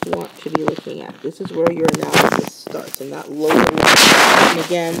most want to be looking at. This is where your analysis starts, in that lower level. And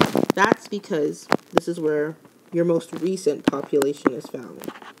again, that's because this is where your most recent population is found.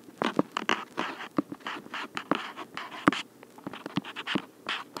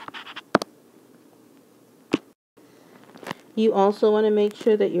 You also want to make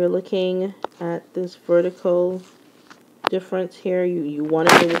sure that you're looking at this vertical difference here. You want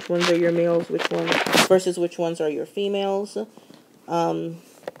to know which ones are your males, which ones versus which ones are your females.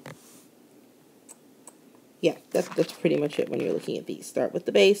 Yeah, that's pretty much it when you're looking at these. Start with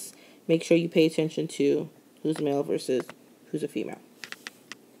the base. Make sure you pay attention to who's male versus who's a female.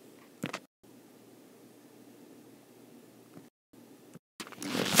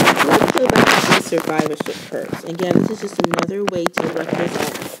 Let's go back to the survivorship curves. Again, this is just another way to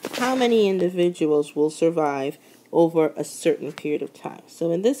represent how many individuals will survive over a certain period of time.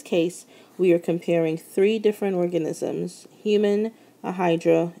 So in this case, we are comparing 3 different organisms: human, a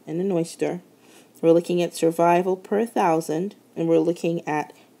hydra, and an oyster. We're looking at survival per 1,000, and we're looking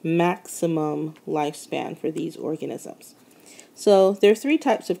at maximum lifespan for these organisms. So there are 3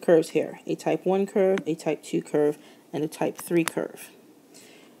 types of curves here: a type 1 curve, a type 2 curve, and a type 3 curve.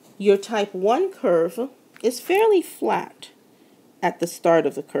 Your type 1 curve is fairly flat at the start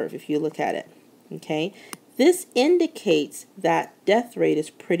of the curve if you look at it. Okay? This indicates that death rate is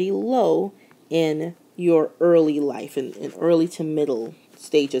pretty low in your early life, in early to middle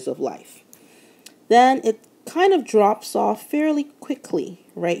stages of life. Then it kind of drops off fairly quickly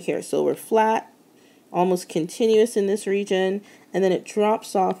right here. So we're flat, almost continuous in this region, and then it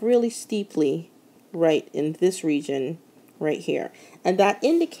drops off really steeply right in this region right here. And that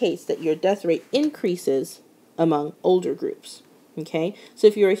indicates that your death rate increases among older groups. Okay? So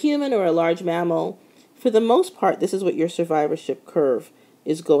if you're a human or a large mammal, for the most part, this is what your survivorship curve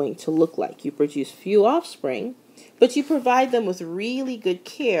is going to look like. You produce few offspring, but you provide them with really good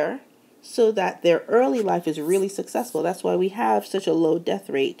care so that their early life is really successful. That's why we have such a low death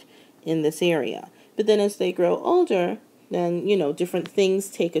rate in this area. But then as they grow older, then, different things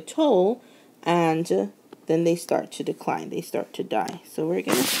take a toll, and then they start to decline. They start to die. So we're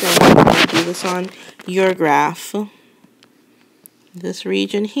going to do this on your graph. This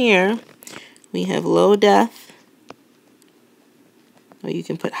region here, we have low death, or you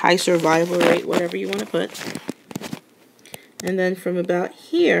can put high survival rate, whatever you want to put. And then from about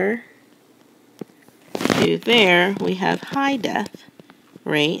here to there, we have high death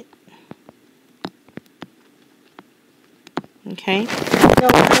rate. Okay? Now,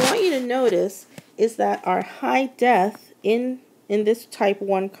 what I want you to notice is that our high death in this type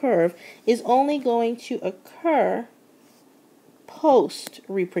 1 curve is only going to occur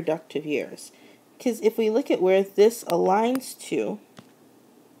post-reproductive years. Because if we look at where this aligns to,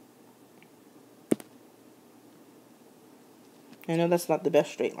 I know that's not the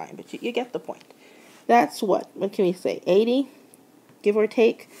best straight line, but you get the point. That's what can we say, 80, give or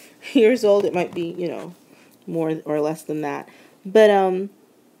take, years old. It might be, more or less than that. But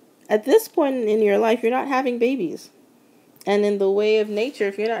at this point in your life, you're not having babies. And in the way of nature,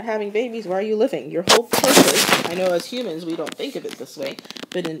 if you're not having babies, why are you living? Your whole purpose, I know as humans we don't think of it this way,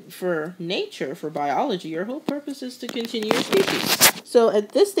 but for nature, for biology, your whole purpose is to continue your species. So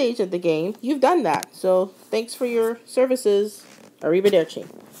at this stage of the game, you've done that. So thanks for your services. Arrivederci.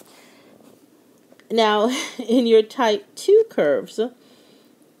 Now, in your type 2 curves,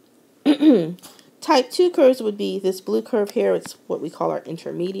 type 2 curves would be this blue curve here. It's what we call our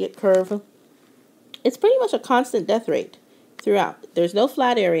intermediate curve. It's pretty much a constant death rate throughout. There's no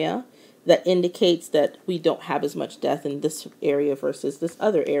flat area that indicates that we don't have as much death in this area versus this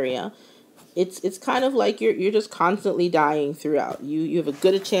other area. It's kind of like you're just constantly dying throughout. You have a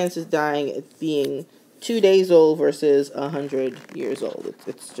good chance of dying at being 2 days old versus 100 years old.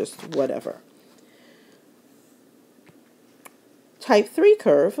 It's just whatever. Type 3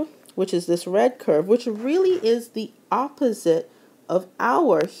 curve, which is this red curve, which really is the opposite of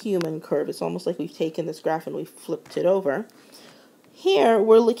our human curve. It's almost like we've taken this graph and we've flipped it over. Here,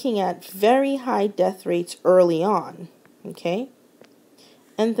 we're looking at very high death rates early on, okay?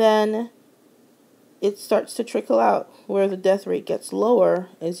 And then it starts to trickle out where the death rate gets lower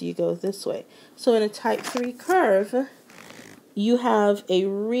as you go this way. So in a type 3 curve, you have a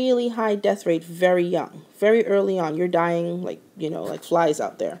really high death rate very young, very early on. You're dying like flies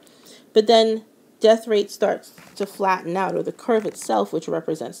out there. But then death rate starts to flatten out, or the curve itself, which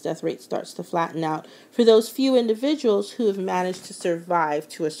represents death rate, starts to flatten out for those few individuals who have managed to survive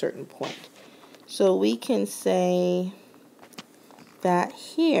to a certain point. So we can say that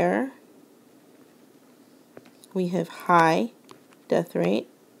here we have high death rate,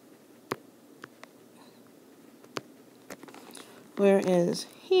 whereas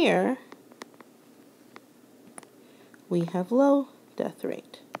here we have low death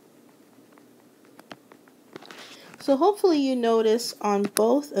rate. So hopefully you notice on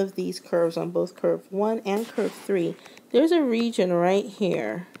both of these curves, on both curve 1 and curve 3, there's a region right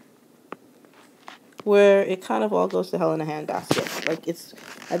here where it kind of all goes to hell in a handbasket. Like it's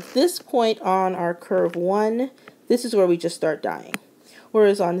at this point on our curve 1, this is where we just start dying.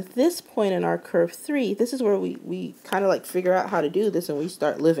 Whereas on this point in our curve 3, this is where we kind of like figure out how to do this and we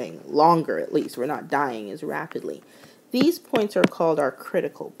start living longer at least. We're not dying as rapidly. These points are called our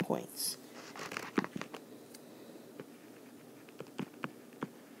critical points.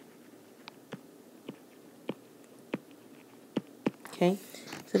 Okay,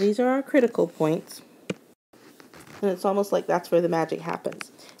 so these are our critical points. And it's almost like that's where the magic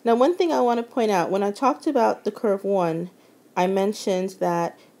happens. Now, one thing I want to point out, when I talked about the curve 1, I mentioned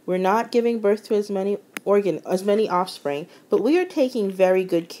that we're not giving birth to as many offspring, but we are taking very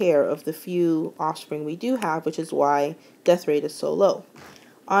good care of the few offspring we do have, which is why death rate is so low.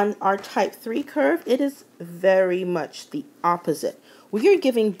 On our type 3 curve, it is very much the opposite. We are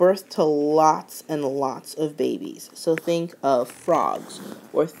giving birth to lots and lots of babies. So think of frogs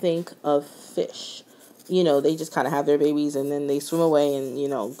or think of fish. They just kind of have their babies and then they swim away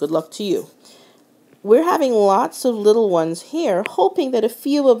and, good luck to you. We're having lots of little ones here, hoping that a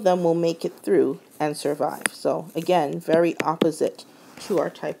few of them will make it through and survive. So again, very opposite to our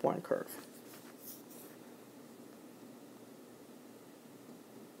type 1 curve.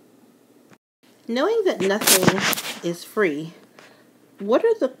 Knowing that nothing is free, what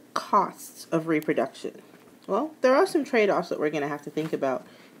are the costs of reproduction? Well, there are some trade-offs that we're going to have to think about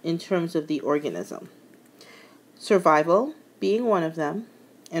in terms of the organism. Survival being one of them,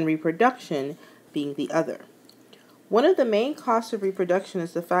 and reproduction being the other. One of the main costs of reproduction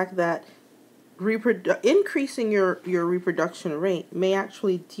is the fact that increasing your reproduction rate may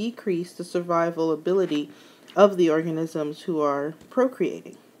actually decrease the survival ability of the organisms who are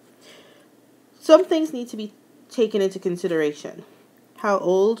procreating. Some things need to be taken into consideration. How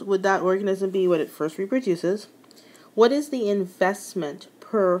old would that organism be when it first reproduces? What is the investment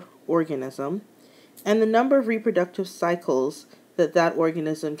per organism? And the number of reproductive cycles that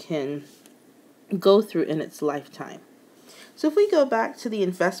organism can go through in its lifetime. So if we go back to the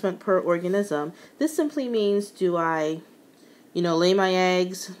investment per organism, this simply means, do I, lay my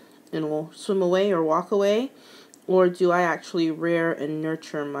eggs and will swim away or walk away? or do I actually rear and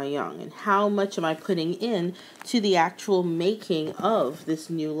nurture my young? And how much am I putting in to the actual making of this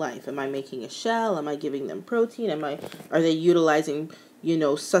new life? Am I making a shell? Am I giving them protein? Are they utilizing,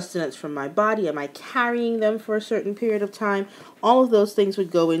 sustenance from my body? Am I carrying them for a certain period of time? All of those things would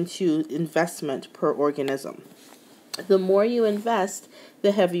go into investment per organism. The more you invest,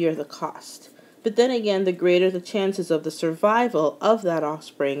 the heavier the cost. But then again, the greater the chances of the survival of that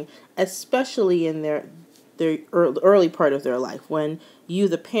offspring, especially in their early part of their life, when you,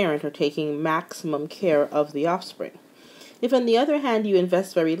 the parent, are taking maximum care of the offspring. If, on the other hand, you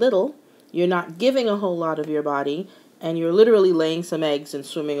invest very little, you're not giving a whole lot of your body, and you're literally laying some eggs and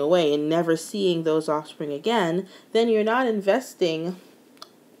swimming away and never seeing those offspring again, then you're not investing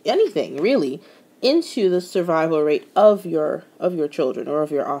anything, really, into the survival rate of your children or of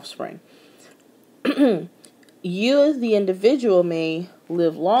your offspring. You as the individual may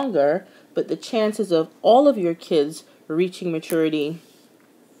live longer, but the chances of all of your kids reaching maturity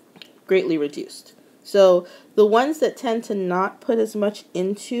greatly reduced. So the ones that tend to not put as much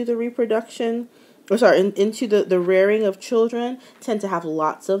into the reproduction, into the rearing of children, tend to have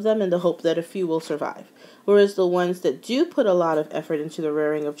lots of them in the hope that a few will survive. Whereas the ones that do put a lot of effort into the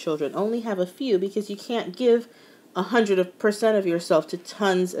rearing of children only have a few, because you can't give 100% of yourself to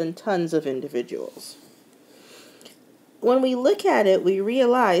tons and tons of individuals. When we look at it, we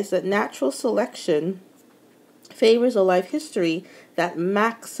realize that natural selection favors a life history that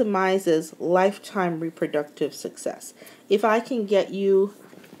maximizes lifetime reproductive success. If I can get you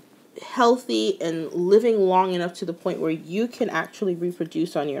healthy and living long enough to the point where you can actually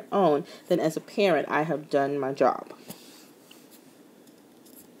reproduce on your own, then as a parent, I have done my job.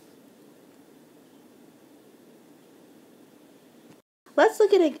 Let's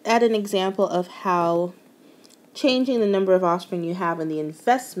look at an example of how changing the number of offspring you have and the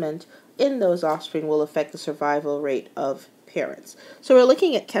investment in those offspring will affect the survival rate of parents. So we're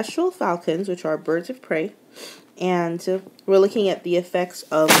looking at kestrel falcons, which are birds of prey, and we're looking at the effects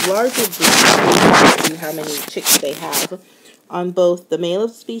of larger breeds and how many chicks they have on both the male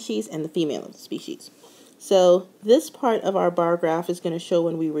of the species and the female of the species. So this part of our bar graph is going to show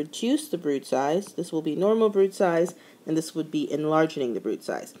when we reduce the brood size. This will be normal brood size, and this would be enlarging the brood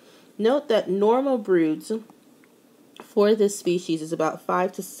size. Note that normal broods for this species is about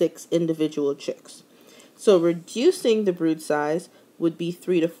 5 to 6 individual chicks. So reducing the brood size would be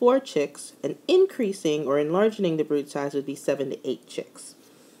 3 to 4 chicks, and increasing or enlarging the brood size would be 7 to 8 chicks.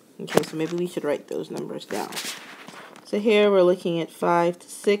 Okay, so maybe we should write those numbers down. So here we're looking at 5 to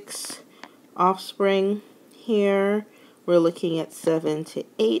 6 offspring. Here we're looking at 7 to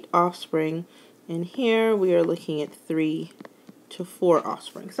 8 offspring. And here we are looking at 3 to 4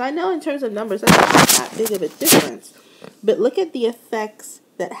 offspring. So I know in terms of numbers, that's not that big of a difference. But look at the effects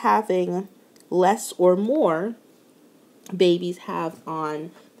that having less or more babies have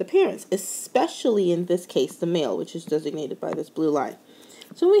on the parents, especially in this case, the male, which is designated by this blue line.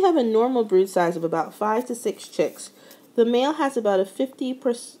 So we have a normal brood size of about 5 to 6 chicks. The male has about a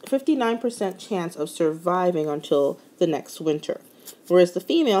 59% chance of surviving until the next winter, whereas the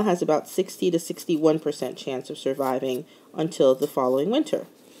female has about 60 to 61% chance of surviving until the following winter.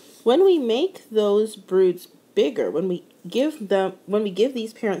 When we make those broods bigger, when we give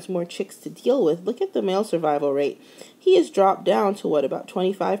these parents more chicks to deal with, look at the male survival rate. He has dropped down to about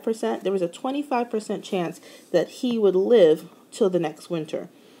 25%. There was a 25% chance that he would live till the next winter,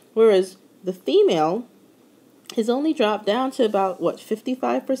 whereas the female has only dropped down to about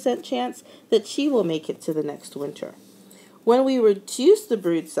 55% chance that she will make it to the next winter. When we reduce the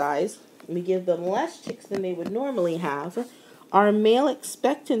brood size, we give them less chicks than they would normally have, our male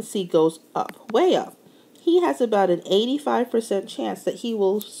expectancy goes up, way up. He has about an 85% chance that he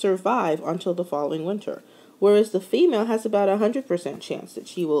will survive until the following winter, whereas the female has about a 100% chance that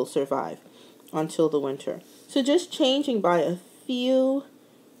she will survive until the winter. So just changing by a few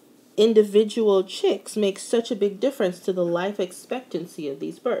individual chicks makes such a big difference to the life expectancy of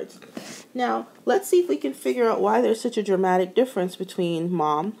these birds. Now, let's see if we can figure out why there's such a dramatic difference between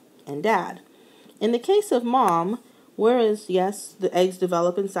mom and dad. In the case of mom, whereas, yes, the eggs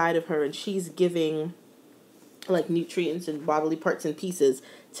develop inside of her and she's giving nutrients and bodily parts and pieces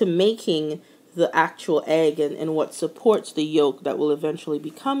to making the actual egg and what supports the yolk that will eventually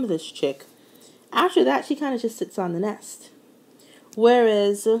become this chick, after that she kind of just sits on the nest.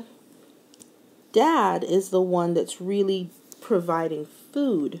 Whereas dad is the one that's really providing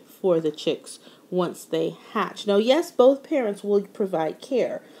food for the chicks once they hatch. Now, yes, both parents will provide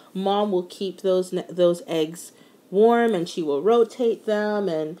care. Mom will keep those eggs warm, and she will rotate them,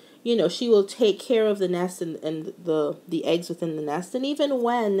 and she will take care of the nest and the eggs within the nest. And even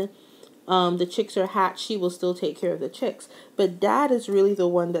when the chicks are hatched, she will still take care of the chicks. But dad is really the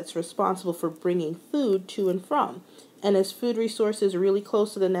one that's responsible for bringing food to and from. And as food resources really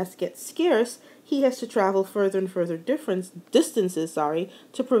close to the nest get scarce, he has to travel further and further distances,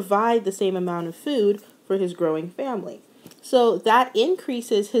 to provide the same amount of food for his growing family. So that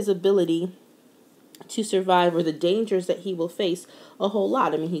increases his ability to survive, or the dangers that he will face, a whole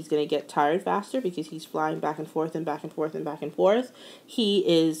lot. I mean, he's going to get tired faster because he's flying back and forth and back and forth and back and forth.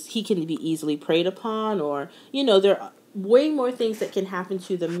 He can be easily preyed upon, or, there are way more things that can happen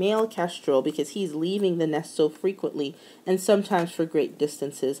to the male kestrel because he's leaving the nest so frequently and sometimes for great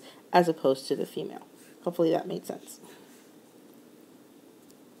distances as opposed to the female. Hopefully that made sense.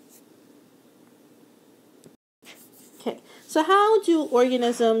 Okay, so how do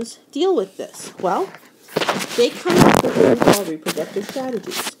organisms deal with this? Well, they come up with what we call reproductive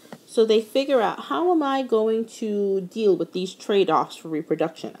strategies. So they figure out, how am I going to deal with these trade-offs for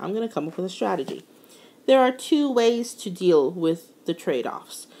reproduction? I'm going to come up with a strategy. There are two ways to deal with the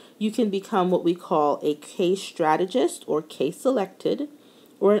trade-offs. You can become what we call a case strategist or case selected,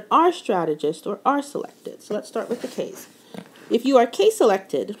 or an R strategist or R selected. So let's start with the case. If you are case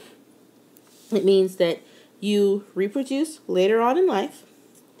selected, it means that you reproduce later on in life,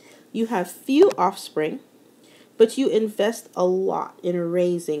 you have few offspring, but you invest a lot in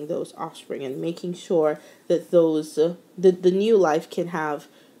raising those offspring and making sure that those the new life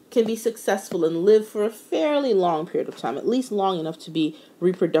can be successful and live for a fairly long period of time, at least long enough to be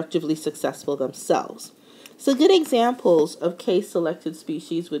reproductively successful themselves. So good examples of case-selected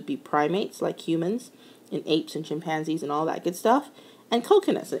species would be primates like humans and apes and chimpanzees and all that good stuff, and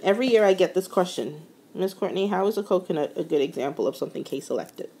coconuts. And every year I get this question, Miss Courtney, how is a coconut a good example of something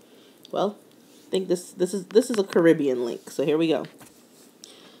case-selected? Well, I think this is a Caribbean link, so here we go.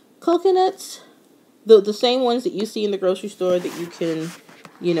 Coconuts, the same ones that you see in the grocery store that you can,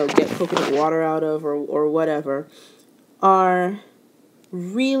 get coconut water out of or whatever, are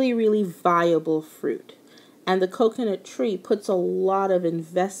really, really viable fruit. And the coconut tree puts a lot of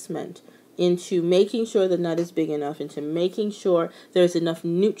investment into making sure the nut is big enough, into making sure there's enough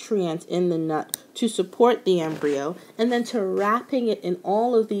nutrients in the nut to support the embryo, and then to wrapping it in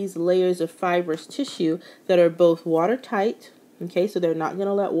all of these layers of fibrous tissue that are both watertight, okay, so they're not going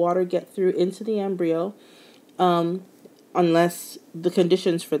to let water get through into the embryo, unless the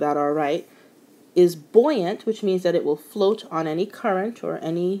conditions for that are right, is buoyant, which means that it will float on any current or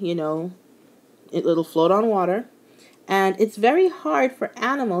any, it'll float on water. And it's very hard for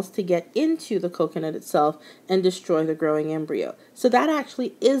animals to get into the coconut itself and destroy the growing embryo. So that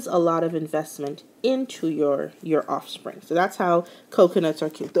actually is a lot of investment into your offspring. So that's how coconuts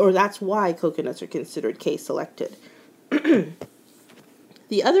are, or that's why coconuts are considered case selected.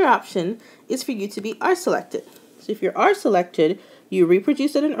 The other option is for you to be R selected. So if you're R selected, you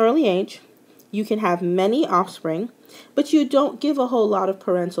reproduce at an early age, you can have many offspring, but you don't give a whole lot of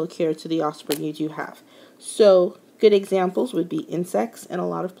parental care to the offspring you do have. So good examples would be insects and a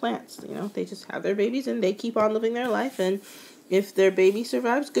lot of plants. They just have their babies and they keep on living their life. And if their baby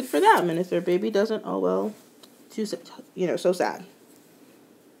survives, good for them. And if their baby doesn't, oh well, so sad.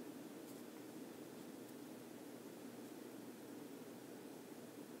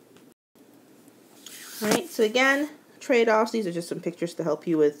 All right, so again, trade-offs. These are just some pictures to help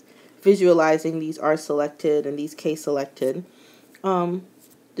you with visualizing these R selected and these case selected.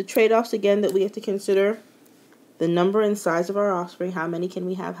 The trade-offs again that we have to consider: the number and size of our offspring, how many can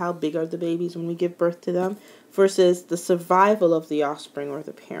we have, how big are the babies when we give birth to them, versus the survival of the offspring or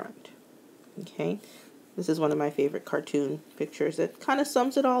the parent. Okay, this is one of my favorite cartoon pictures that kind of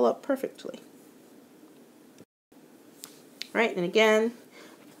sums it all up perfectly. Right, and again,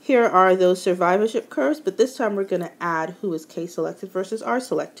 here are those survivorship curves, but this time we're going to add who is case selected versus R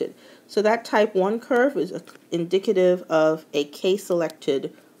selected. So that type 1 curve is indicative of a case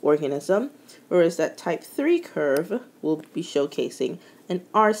selected organism, whereas that type 3 curve will be showcasing an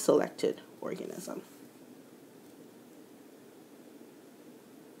R selected organism.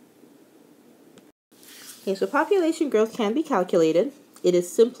 Okay, so population growth can be calculated. It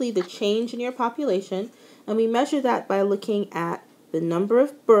is simply the change in your population, and we measure that by looking at the number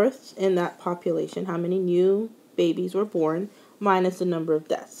of births in that population, how many new babies were born, minus the number of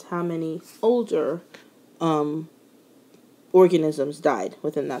deaths, how many older organisms died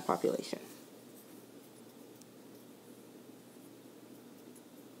within that population.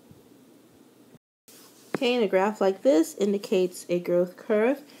 Okay, and a graph like this indicates a growth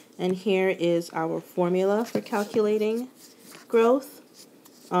curve, and here is our formula for calculating growth,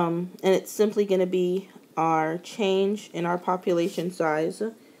 and it's simply going to be our change in our population size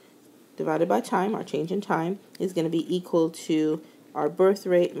divided by time. Our change in time is going to be equal to our birth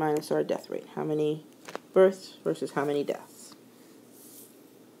rate minus our death rate. How many births versus how many deaths.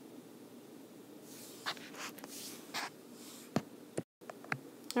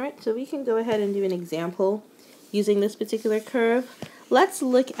 Alright, so we can go ahead and do an example using this particular curve. Let's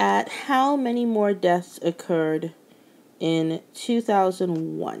look at how many more deaths occurred in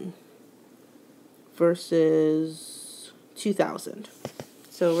 2001 versus 2000.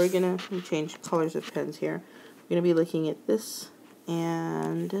 So we're going to change colors of pens here. We're going to be looking at this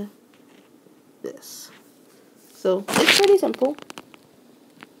and this. So it's pretty simple.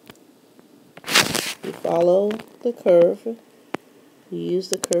 You follow the curve. You use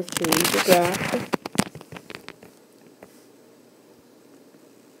the curve to read the graph.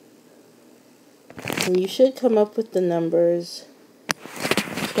 And you should come up with the numbers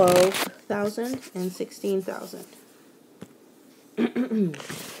 12,000 and 16,000.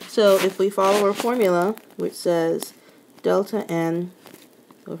 So if we follow our formula, which says delta n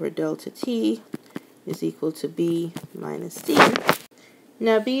over delta t is equal to b minus c.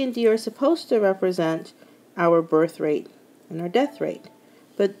 Now b and d are supposed to represent our birth rate and our death rate.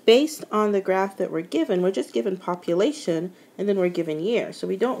 But based on the graph that we're just given population and then we're given year. So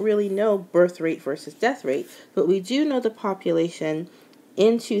we don't really know birth rate versus death rate, but we do know the population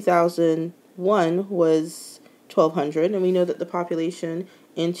in 2001 was 1,200, and we know that the population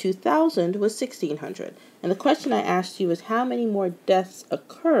in 2000 was 1,600. And the question I asked you is how many more deaths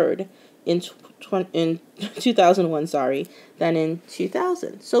occurred in 2001, than in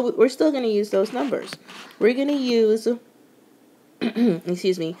 2000. So we're still going to use those numbers. We're going to use,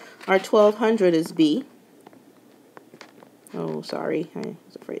 excuse me, our 1,200 is B. Oh, sorry, I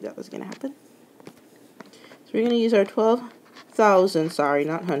was afraid that was going to happen. So we're going to use our 12,000, sorry,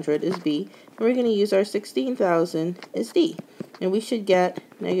 not 100, is B. And we're going to use our 16,000 is D. And we should get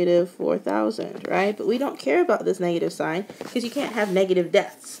negative 4,000, right? But we don't care about this negative sign because you can't have negative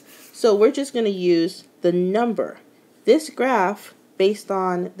deaths. So we're just going to use the number. This graph, based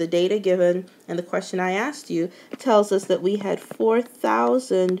on the data given and the question I asked you, tells us that we had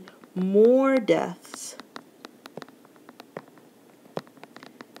 4,000 more deaths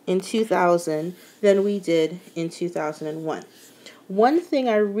in 2000 than we did in 2001. One thing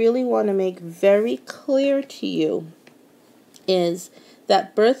I really want to make very clear to you is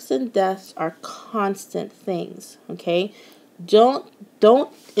that births and deaths are constant things, okay? Don't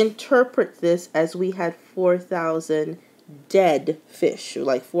interpret this as we had 4,000 dead fish, or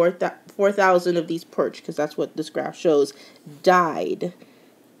like 4,000 of these perch, because that's what this graph shows, died.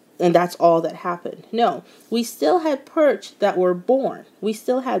 And that's all that happened. No, we still had perch that were born. We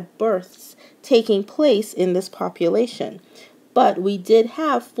still had births taking place in this population. But we did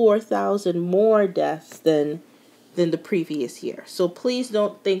have 4,000 more deaths than the previous year. So please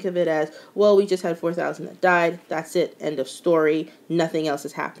don't think of it as, well, we just had 4,000 that died. That's it. End of story. Nothing else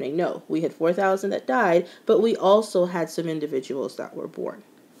is happening. No, we had 4,000 that died, but we also had some individuals that were born.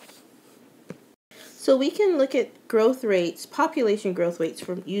 So we can look at growth rates, population growth rates,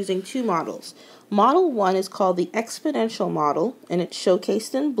 from using two models. Model 1 is called the exponential model, and it's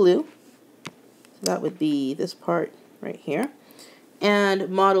showcased in blue. So that would be this part right here. And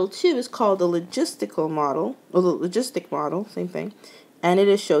model 2 is called the logistical model, or the logistic model, same thing, and it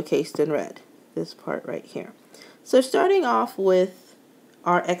is showcased in red, this part right here. So starting off with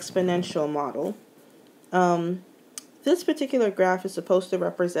our exponential model, this particular graph is supposed to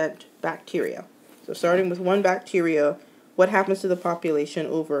represent bacteria. So starting with one bacteria, what happens to the population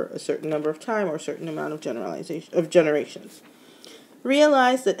over a certain number of time or a certain amount of generations.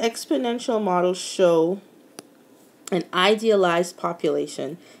 Realize that exponential models show an idealized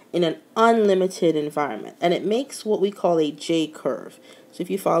population in an unlimited environment, and it makes what we call a J curve. So if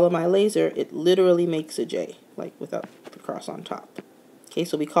you follow my laser, it literally makes a J, like without the cross on top. Okay,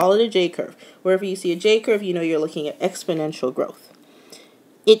 so we call it a J curve. Wherever you see a J curve, you know you're looking at exponential growth.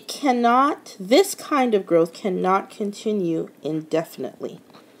 This kind of growth cannot continue indefinitely.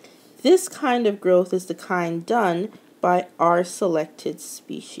 This kind of growth is the kind done by our selected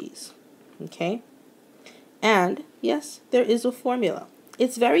species. Okay? And yes, there is a formula.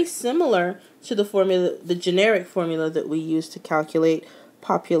 It's very similar to the formula, the generic formula that we use to calculate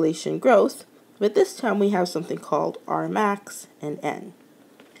population growth, but this time we have something called R max and N.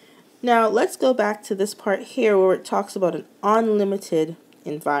 Now let's go back to this part here where it talks about an unlimited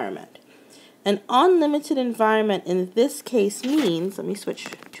environment. An unlimited environment in this case means, let me switch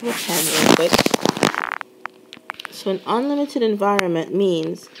to a pen real quick. So an unlimited environment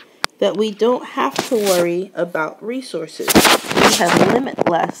means that we don't have to worry about resources. We have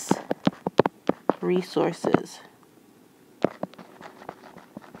limitless resources.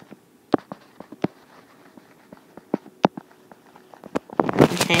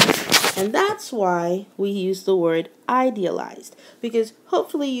 And that's why we use the word idealized, because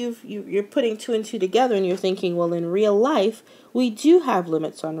hopefully you're putting two and two together and you're thinking, well, in real life, we do have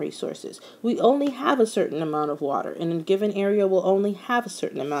limits on resources. We only have a certain amount of water. In a given area, we'll only have a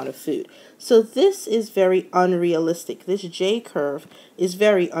certain amount of food. So this is very unrealistic. This J-curve is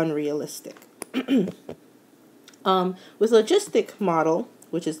very unrealistic. With logistic model,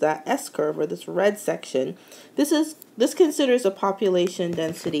 which is that S-curve, or this red section, this considers a population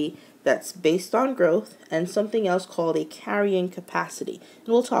density that's based on growth and something else called a carrying capacity. And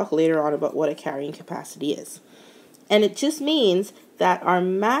we'll talk later on about what a carrying capacity is. And it just means that our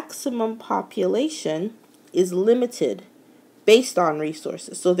maximum population is limited based on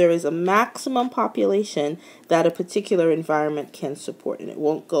resources. So there is a maximum population that a particular environment can support, and it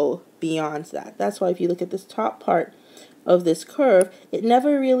won't go beyond that. That's why if you look at this top part of this curve, it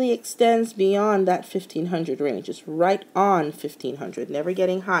never really extends beyond that 1500 range. It's right on 1500, never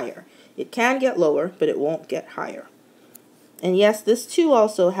getting higher. It can get lower, but it won't get higher. And yes, this too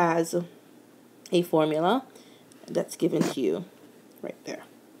also has a formula that's given to you right there.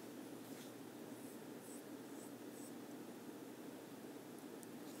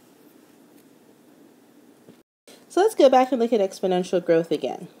 So let's go back and look at exponential growth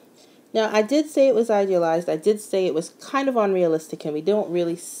again. Now, I did say it was idealized. I did say it was kind of unrealistic, and we don't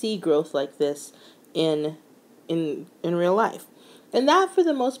really see growth like this in real life. And that, for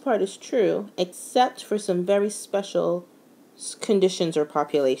the most part, is true, except for some very special conditions or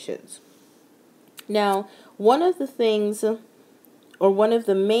populations. Now, one of the things, or one of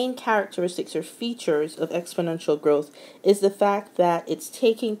the main characteristics or features of exponential growth is the fact that it's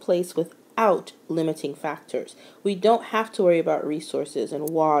taking place without limiting factors. We don't have to worry about resources and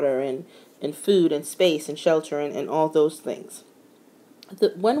water and food and space and shelter and all those things.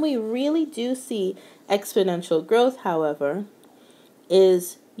 When we really do see exponential growth, however,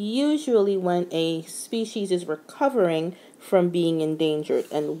 is usually when a species is recovering from being endangered.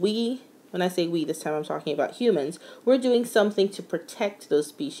 And when I say we, this time I'm talking about humans, we're doing something to protect those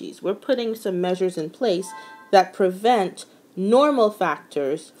species. We're putting some measures in place that prevent normal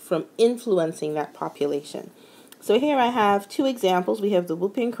factors from influencing that population. So here I have two examples. We have the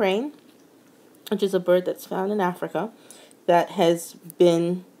whooping crane, which is a bird that's found in Africa that has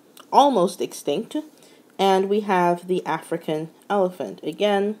been almost extinct. And we have the African elephant.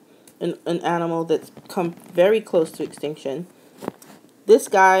 Again, an animal that's come very close to extinction. This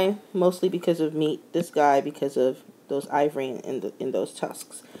guy, mostly because of meat. This guy, because of those ivory in those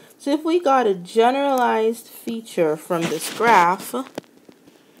tusks. So if we got a generalized feature from this graph,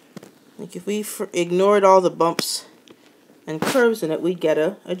 like if we ignored all the bumps and curves in it, we'd get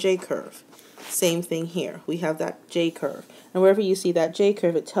a J-curve. Same thing here. We have that J-curve. And wherever you see that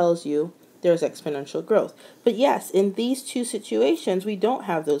J-curve, it tells you there's exponential growth. But yes, in these two situations, we don't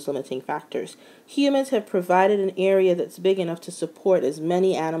have those limiting factors. Humans have provided an area that's big enough to support as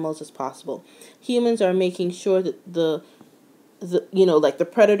many animals as possible. Humans are making sure that like the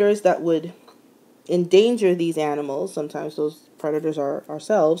predators that would endanger these animals, sometimes those predators are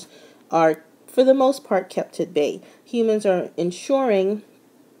ourselves, are for the most part kept at bay. Humans are ensuring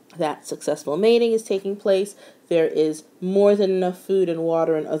that successful mating is taking place. There is more than enough food and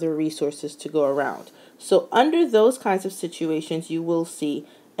water and other resources to go around. So under those kinds of situations, you will see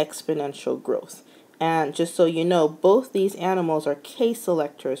exponential growth. And just so you know, both these animals are K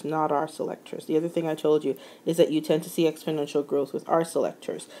selectors, not R selectors. The other thing I told you is that you tend to see exponential growth with R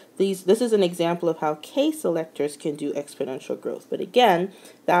selectors. This is an example of how K selectors can do exponential growth. But again,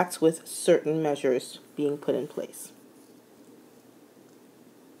 that's with certain measures being put in place.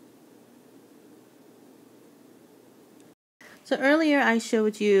 So earlier I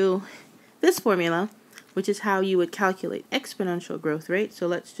showed you this formula, which is how you would calculate exponential growth rate. So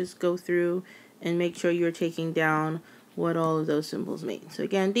let's just go through and make sure you're taking down what all of those symbols mean. So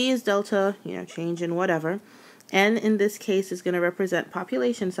again, D is delta, change in whatever. N in this case is going to represent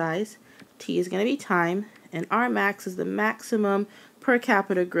population size. T is going to be time. And R max is the maximum per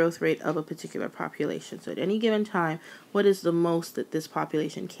capita growth rate of a particular population. So at any given time, what is the most that this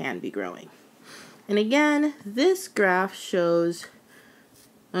population can be growing? And again, this graph shows,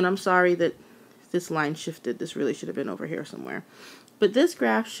 and I'm sorry that this line shifted. This really should have been over here somewhere. But this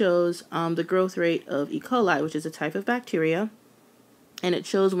graph shows the growth rate of E. coli, which is a type of bacteria. And it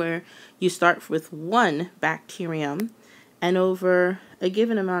shows where you start with one bacterium, and over a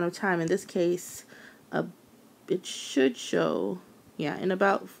given amount of time, in this case, it should show, in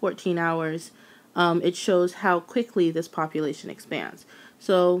about 14 hours, it shows how quickly this population expands.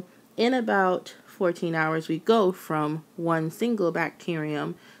 So in about 14 hours, we go from one single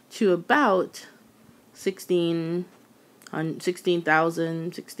bacterium to about 16 on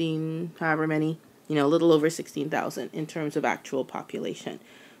 16,000, 16, however many, a little over 16,000 in terms of actual population.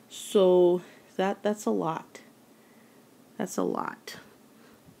 So that's a lot. That's a lot.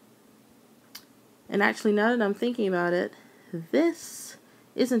 And actually, now that I'm thinking about it, this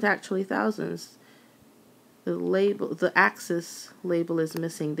isn't actually thousands. The axis label is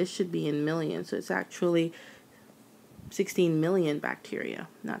missing. This should be in millions. So it's actually 16 million bacteria,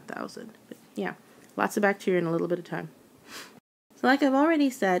 not 1,000. But yeah, lots of bacteria in a little bit of time. So like I've already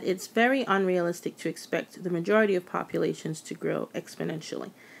said, it's very unrealistic to expect the majority of populations to grow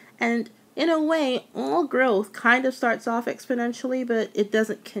exponentially. And in a way, all growth kind of starts off exponentially, but it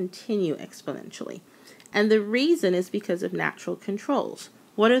doesn't continue exponentially. And the reason is because of natural controls.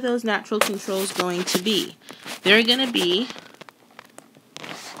 What are those natural controls going to be? They're going to be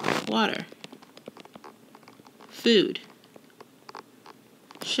water, food,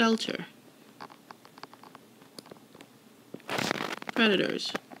 shelter,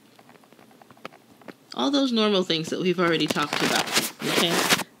 predators, all those normal things that we've already talked about. Okay?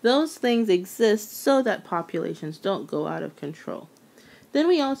 Those things exist so that populations don't go out of control. Then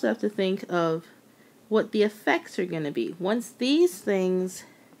we also have to think of what the effects are going to be. Once these things,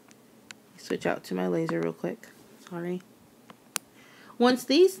 switch out to my laser real quick, sorry. Once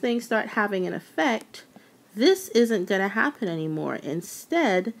these things start having an effect, this isn't going to happen anymore.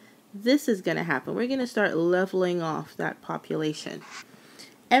 Instead, this is going to happen. We're going to start leveling off that population.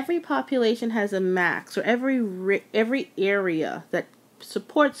 Every population has a max, or every area that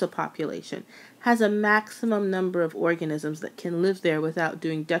supports a population has a maximum number of organisms that can live there without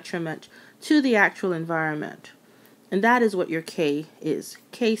doing detriment to the actual environment. And that is what your K is.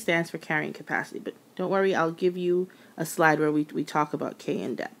 K stands for carrying capacity. But don't worry, I'll give you a slide where we talk about K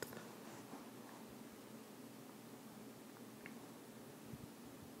in depth.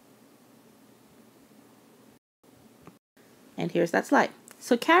 And here's that slide.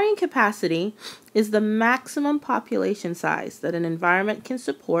 So carrying capacity is the maximum population size that an environment can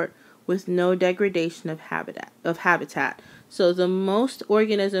support with no degradation of habitat. So the most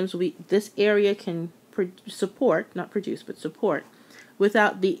organisms this area can support, not produce, but support,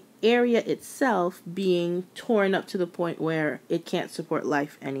 without the area itself being torn up to the point where it can't support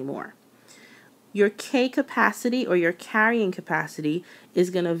life anymore. Your K capacity, or your carrying capacity, is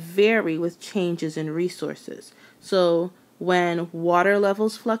going to vary with changes in resources. So when water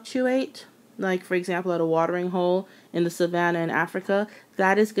levels fluctuate, like for example at a watering hole in the savannah in Africa,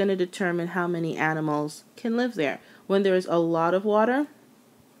 that is going to determine how many animals can live there. When there is a lot of water,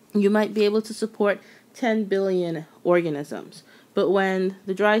 you might be able to support 10 billion organisms. But when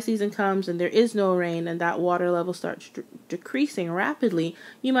the dry season comes and there is no rain and that water level starts decreasing rapidly,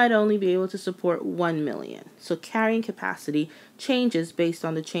 you might only be able to support 1 million. So carrying capacity changes based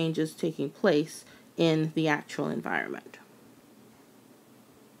on the changes taking place in the actual environment.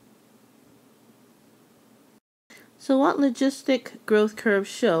 So what logistic growth curves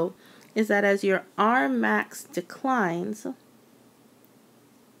show is that as your R max declines,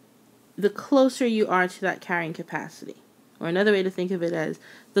 the closer you are to that carrying capacity. Or another way to think of it as,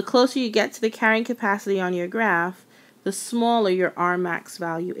 the closer you get to the carrying capacity on your graph, the smaller your R max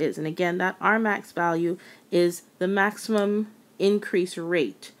value is. And again, that R max value is the maximum increase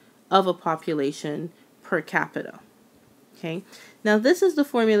rate of a population per capita. Okay. Now this is the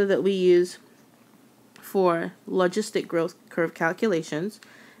formula that we use for logistic growth curve calculations,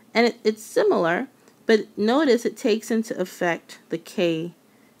 and it's similar, but notice it takes into effect the K,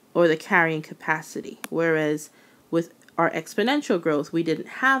 or the carrying capacity, whereas with our exponential growth we didn't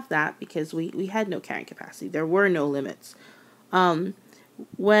have that because we had no carrying capacity. There were no limits.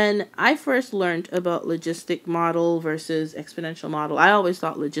 When I first learned about logistic model versus exponential model, I always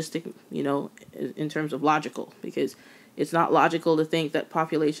thought logistic, in terms of logical, because it's not logical to think that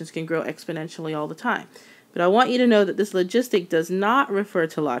populations can grow exponentially all the time. But I want you to know that this logistic does not refer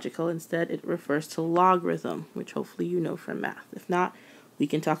to logical. Instead, it refers to logarithm, which hopefully you know from math. If not, we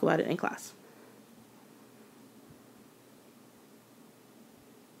can talk about it in class.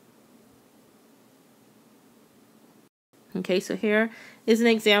 Okay, so here is an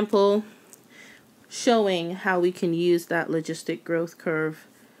example showing how we can use that logistic growth curve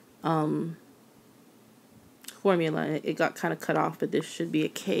formula. It got kind of cut off, but this should be a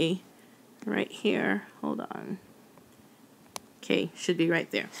K right here. Hold on. K should be right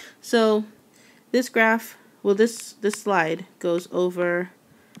there. So this graph, well, this slide goes over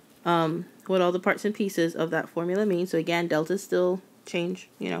what all the parts and pieces of that formula mean. So again, delta is still change,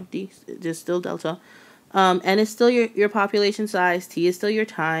 D is still delta. N is still your population size, T is still your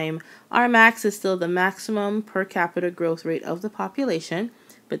time, R max is still the maximum per capita growth rate of the population,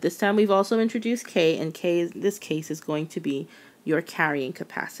 But this time we've also introduced K, and K in this case is going to be your carrying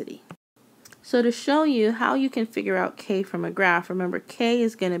capacity. So to show you how you can figure out K from a graph, remember K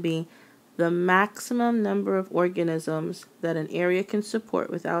is going to be the maximum number of organisms that an area can support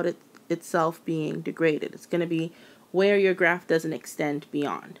without it itself being degraded. It's going to be where your graph doesn't extend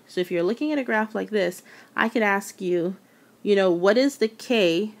beyond. So if you're looking at a graph like this, I could ask you, what is the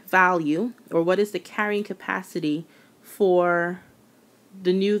K value, or what is the carrying capacity for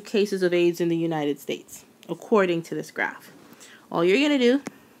the new cases of AIDS in the United States, according to this graph? All you're going to do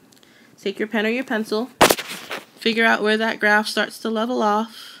is take your pen or your pencil, figure out where that graph starts to level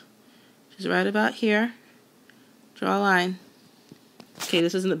off, which is right about here. Draw a line. Okay,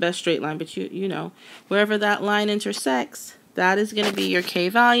 this isn't the best straight line, but you know, wherever that line intersects, that is going to be your K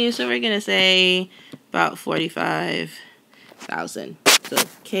value. So we're going to say about 45,000. So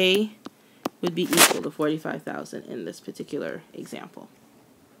K would be equal to 45,000 in this particular example.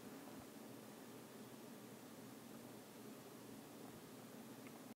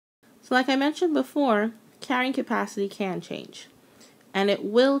 So like I mentioned before, carrying capacity can change, and it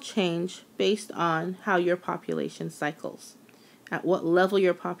will change based on how your population cycles, at what level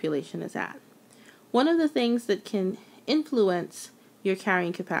your population is at. One of the things that can influence your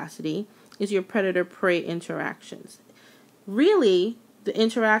carrying capacity is your predator-prey interactions. Really, the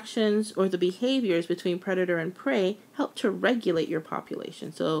interactions or the behaviors between predator and prey help to regulate your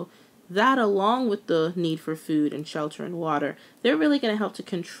population. So that, along with the need for food and shelter and water, they're really going to help to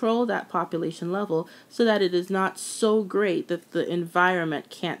control that population level so that it is not so great that the environment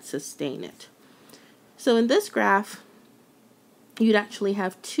can't sustain it. So in this graph, you'd actually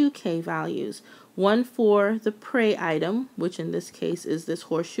have two K values. One for the prey item, which in this case is this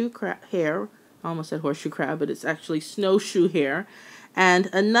horseshoe hare. I almost said horseshoe crab, but it's actually snowshoe hare. And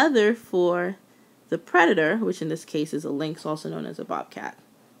another for the predator, which in this case is a lynx, also known as a bobcat.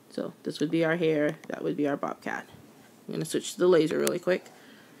 So this would be our hare, that would be our bobcat. I'm going to switch to the laser really quick.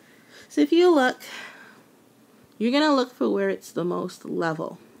 So if you look, you're going to look for where it's the most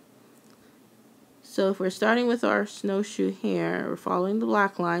level. So if we're starting with our snowshoe hare, we're following the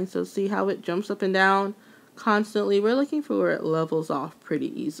black line, so see how it jumps up and down constantly. We're looking for where it levels off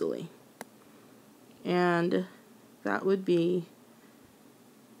pretty easily. And that would be,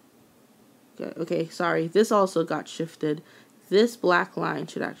 okay, sorry, this also got shifted. This black line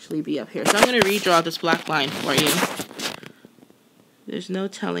should actually be up here. So I'm going to redraw this black line for you. There's no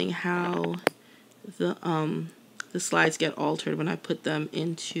telling how the slides get altered when I put them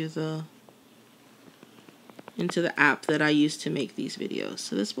into the app that I use to make these videos.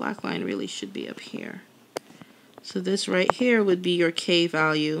 So this black line really should be up here. So this right here would be your K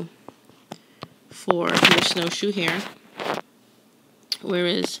value for your snowshoe hare,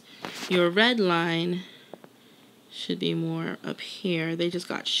 whereas your red line should be more up here. They just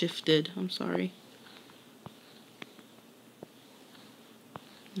got shifted. I'm sorry.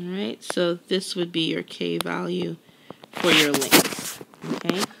 Alright, so this would be your K value for your lynx.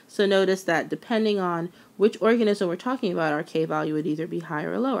 Okay, so notice that depending on which organism we're talking about, our K value would either be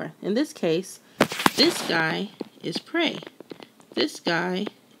higher or lower. In this case, this guy is prey. This guy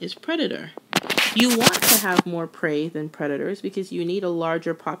is predator. You want to have more prey than predators because you need a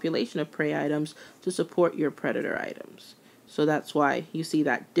larger population of prey items to support your predator items. So that's why you see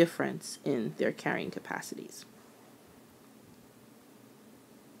that difference in their carrying capacities.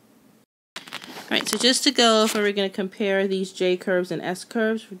 Alright, so just to go over, we're going to compare these J curves and S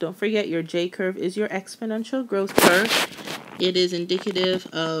curves. Don't forget, your J curve is your exponential growth curve. It is indicative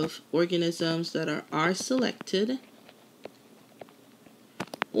of organisms that are selected,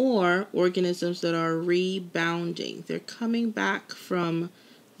 or organisms that are rebounding. They're coming back from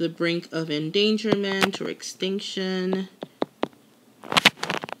the brink of endangerment or extinction.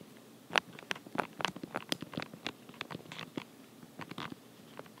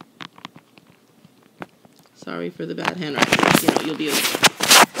 Sorry for the bad handwriting. You'll be okay.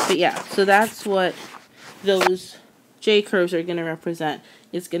 But yeah, so that's what those J curves are going to represent.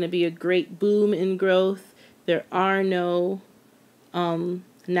 It's going to be a great boom in growth. There are no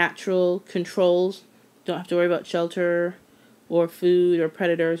natural controls. Don't have to worry about shelter or food or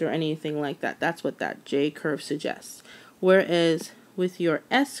predators or anything like that. That's what that J curve suggests. Whereas with your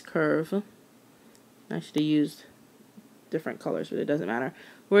S curve, I should have used different colors, but it doesn't matter.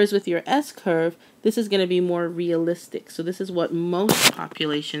 Whereas with your S curve, this is going to be more realistic. So this is what most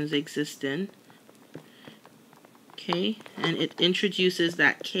populations exist in. Okay, and it introduces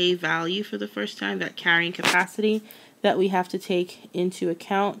that K value for the first time, that carrying capacity that we have to take into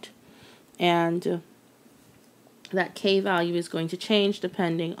account, and that K value is going to change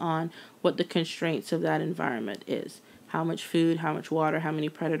depending on what the constraints of that environment is. how much food, how much water, how many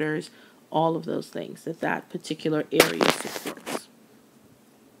predators, all of those things that that particular area supports.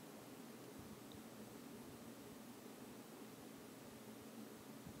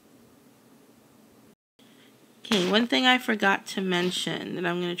 Okay, one thing I forgot to mention that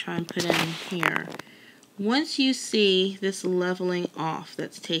I'm going to try and put in here. Once you see this leveling off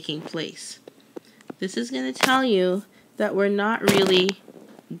that's taking place, this is going to tell you that we're not really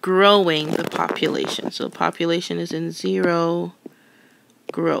growing the population. So population is in zero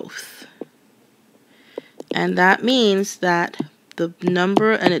growth. And that means that the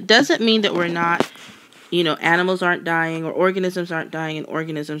number, and it doesn't mean that we're not, animals aren't dying or organisms aren't dying and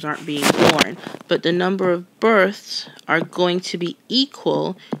organisms aren't being born, but the number of births are going to be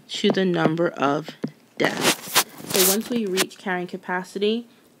equal to the number of deaths. So once we reach carrying capacity,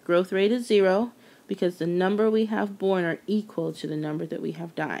 growth rate is 0 because the number we have born are equal to the number that we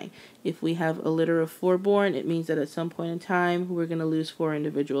have dying. If we have a litter of 4 born, it means that at some point in time we're going to lose 4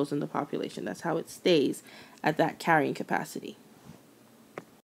 individuals in the population. That's how it stays at that carrying capacity.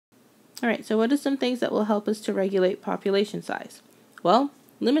 All right, so what are some things that will help us to regulate population size? Well,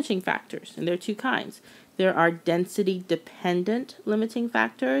 limiting factors, and there are 2 kinds. There are density-dependent limiting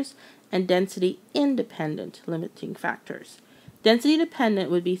factors and density-independent limiting factors. Density-dependent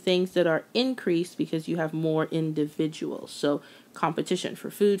would be things that are increased because you have more individuals. So competition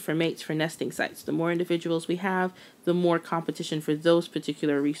for food, for mates, for nesting sites. The more individuals we have, the more competition for those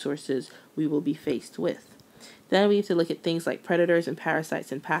particular resources we will be faced with. Then we have to look at things like predators and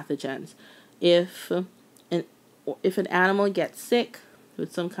parasites and pathogens. If an animal gets sick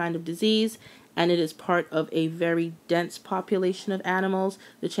with some kind of disease and it is part of a very dense population of animals,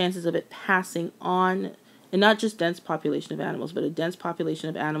 the chances of it passing on, and not just dense population of animals, but a dense population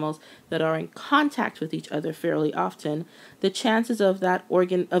of animals that are in contact with each other fairly often, the chances of that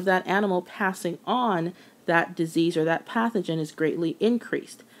animal passing on that disease or that pathogen is greatly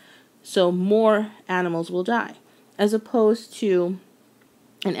increased. So more animals will die, as opposed to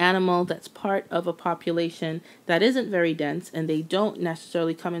an animal that's part of a population that isn't very dense and they don't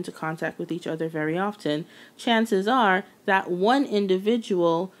necessarily come into contact with each other very often. Chances are that one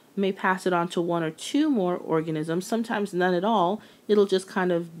individual may pass it on to 1 or 2 more organisms, sometimes none at all. It'll just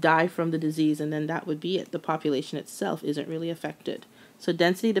kind of die from the disease and then that would be it. The population itself isn't really affected. So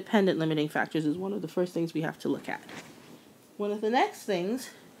density-dependent limiting factors is one of the first things we have to look at. One of the next things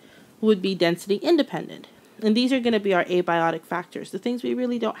would be density independent. And these are going to be our abiotic factors, the things we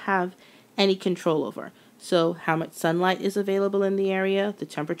really don't have any control over. So how much sunlight is available in the area, the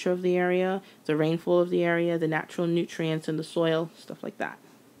temperature of the area, the rainfall of the area, the natural nutrients in the soil, stuff like that.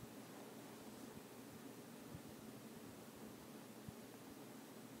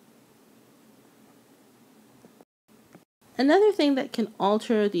 Another thing that can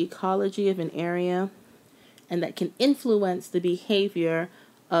alter the ecology of an area and that can influence the behavior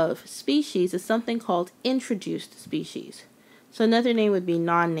of species is something called introduced species. So another name would be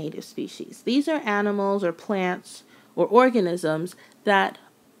non-native species. These are animals or plants or organisms that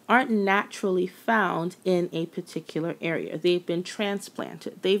aren't naturally found in a particular area. They've been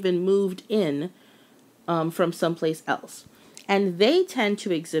transplanted. They've been moved in from someplace else. And they tend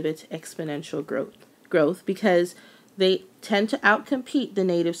to exhibit exponential growth because they tend to outcompete the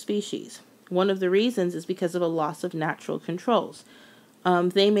native species. One of the reasons is because of a loss of natural controls.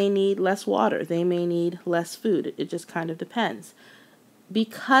 They may need less water. They may need less food. It just kind of depends.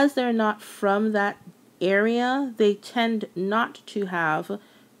 Because they're not from that area, they tend not to have,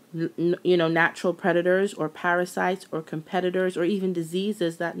 natural predators or parasites or competitors or even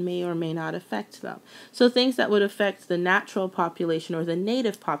diseases that may or may not affect them. So things that would affect the natural population or the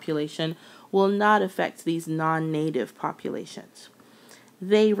native population will not affect these non-native populations.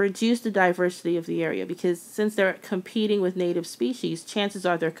 They reduce the diversity of the area because since they're competing with native species, chances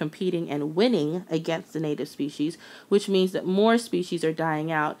are they're competing and winning against the native species, which means that more species are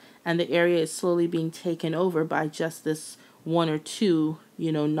dying out and the area is slowly being taken over by just this 1 or 2,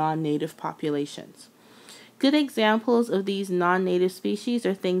 non-native populations. Good examples of these non-native species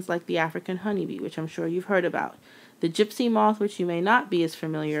are things like the African honeybee, which I'm sure you've heard about, the gypsy moth, which you may not be as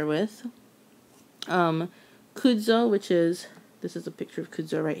familiar with, kudzu, which is, this is a picture of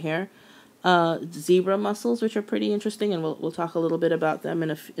kudzu right here, zebra mussels, which are pretty interesting, and we'll talk a little bit about them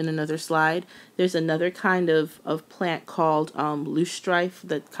in another slide. There's another kind of plant called loosestrife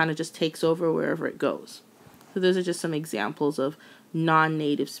that kind of just takes over wherever it goes. So those are just some examples of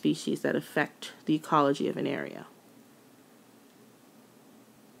non-native species that affect the ecology of an area.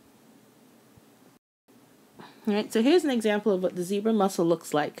 All right, so here's an example of what the zebra mussel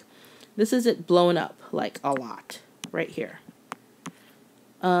looks like. This is it blown up like a lot right here.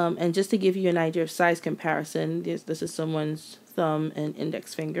 And just to give you an idea of size comparison, this is someone's thumb and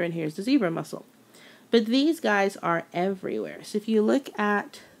index finger, and here's the zebra mussel. But these guys are everywhere. So if you look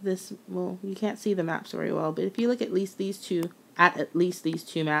at this, well, you can't see the maps very well, but if you look at least these two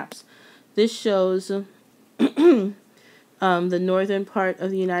maps, this shows the northern part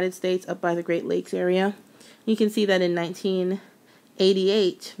of the United States up by the Great Lakes area. You can see that in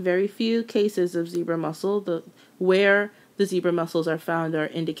 1988, very few cases of zebra mussel. Where the zebra mussels are found are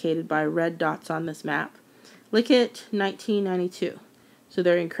indicated by red dots on this map. Look at 1992. So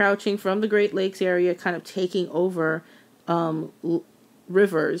they're encroaching from the Great Lakes area, kind of taking over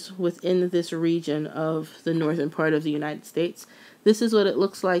rivers within this region of the northern part of the United States. This is what it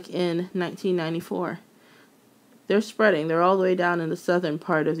looks like in 1994. They're spreading. They're all the way down in the southern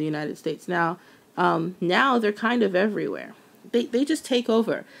part of the United States. Now they're kind of everywhere. They just take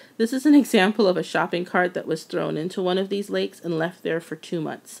over. This is an example of a shopping cart that was thrown into one of these lakes and left there for 2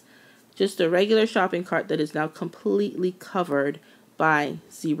 months. Just a regular shopping cart that is now completely covered by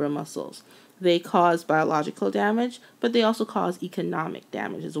zebra mussels. They cause biological damage, but they also cause economic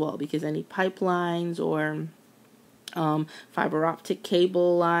damage as well, because any pipelines or fiber optic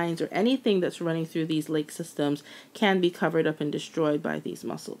cable lines or anything that's running through these lake systems can be covered up and destroyed by these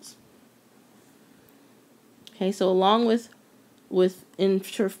mussels. Okay, so along with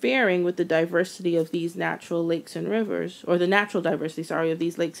interfering with the diversity of these natural lakes and rivers, or the natural diversity, of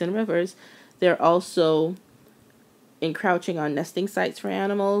these lakes and rivers, they're also encroaching on nesting sites for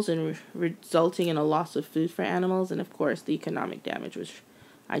animals and resulting in a loss of food for animals, and of course the economic damage, which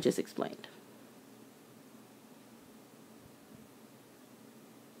I just explained.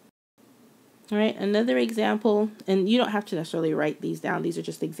 All right, another example, and you don't have to necessarily write these down, these are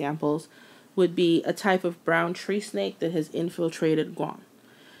just examples, would be a type of brown tree snake that has infiltrated Guam.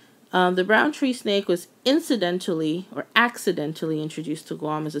 The brown tree snake was incidentally or accidentally introduced to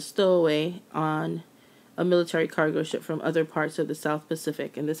Guam as a stowaway on a military cargo ship from other parts of the South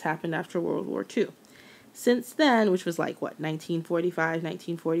Pacific, and this happened after World War II. Since then, which was like, 1945,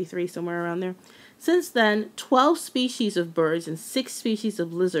 1943, somewhere around there. Since then, 12 species of birds and 6 species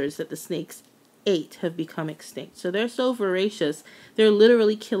of lizards that the snakes ate have become extinct. So they're so voracious, they're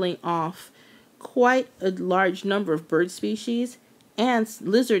literally killing off quite a large number of bird species and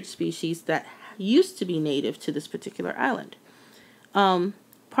lizard species that used to be native to this particular island.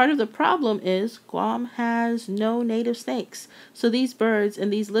 Part of the problem is Guam has no native snakes. So these birds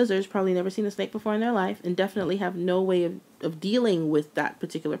and these lizards probably never seen a snake before in their life and definitely have no way of dealing with that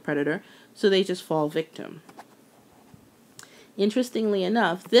particular predator. So they just fall victim. Interestingly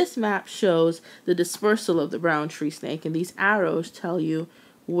enough, this map shows the dispersal of the brown tree snake, and these arrows tell you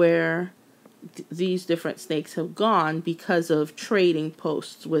where these different snakes have gone because of trading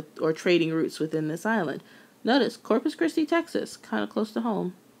posts or trading routes within this island. Notice Corpus Christi, Texas, kind of close to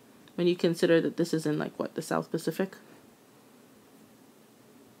home when you consider that this is in the South Pacific.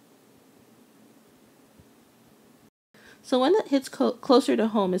 So one that hits closer to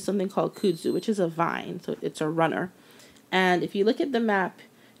home is something called kudzu, which is a vine, so it's a runner. And if you look at the map,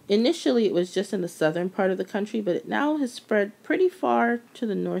 initially it was just in the southern part of the country, but it now has spread pretty far to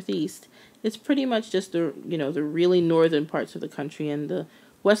the northeast. It's pretty much just the really northern parts of the country and the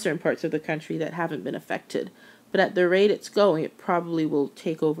western parts of the country that haven't been affected. But at the rate it's going, it probably will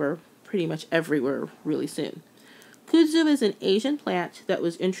take over pretty much everywhere really soon. Kudzu is an Asian plant that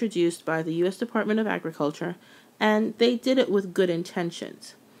was introduced by the U.S. Department of Agriculture, and they did it with good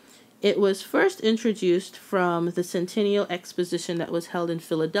intentions. It was first introduced from the Centennial Exposition that was held in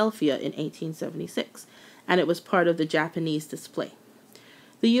Philadelphia in 1876, and it was part of the Japanese display.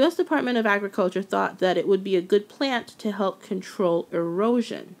 The U.S. Department of Agriculture thought that it would be a good plant to help control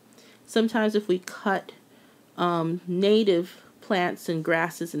erosion. Sometimes if we cut native plants and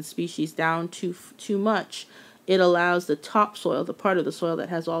grasses and species down too much, it allows the topsoil, the part of the soil that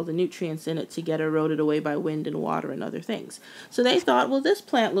has all the nutrients in it, to get eroded away by wind and water and other things. So they thought, well, this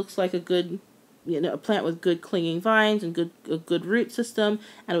plant looks like a plant with good clinging vines and a good root system,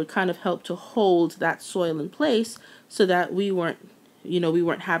 and it would kind of help to hold that soil in place so that we weren't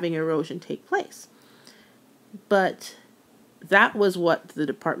having erosion take place. But that was what the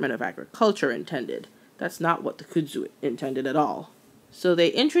Department of Agriculture intended. That's not what the kudzu intended at all. So they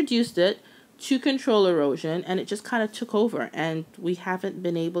introduced it to control erosion, and it just kind of took over, and we haven't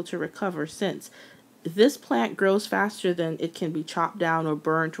been able to recover since. This plant grows faster than it can be chopped down or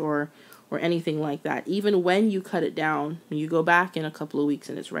burnt or anything like that. Even when you cut it down, you go back in a couple of weeks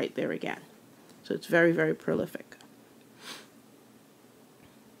and it's right there again. So it's very, very prolific.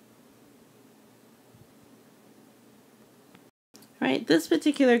 Right, this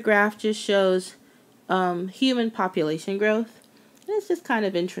particular graph just shows human population growth. it's just kind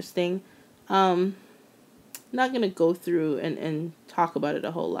of interesting. Not going to go through and talk about it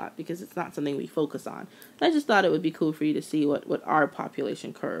a whole lot because it's not something we focus on. I just thought it would be cool for you to see what our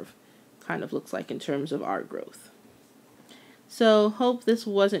population curve kind of looks like in terms of our growth. So hope this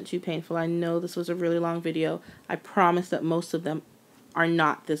wasn't too painful. I know this was a really long video. I promise that most of them are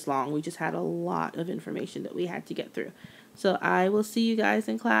not this long. We just had a lot of information that we had to get through. So I will see you guys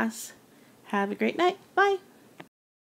in class. Have a great night. Bye.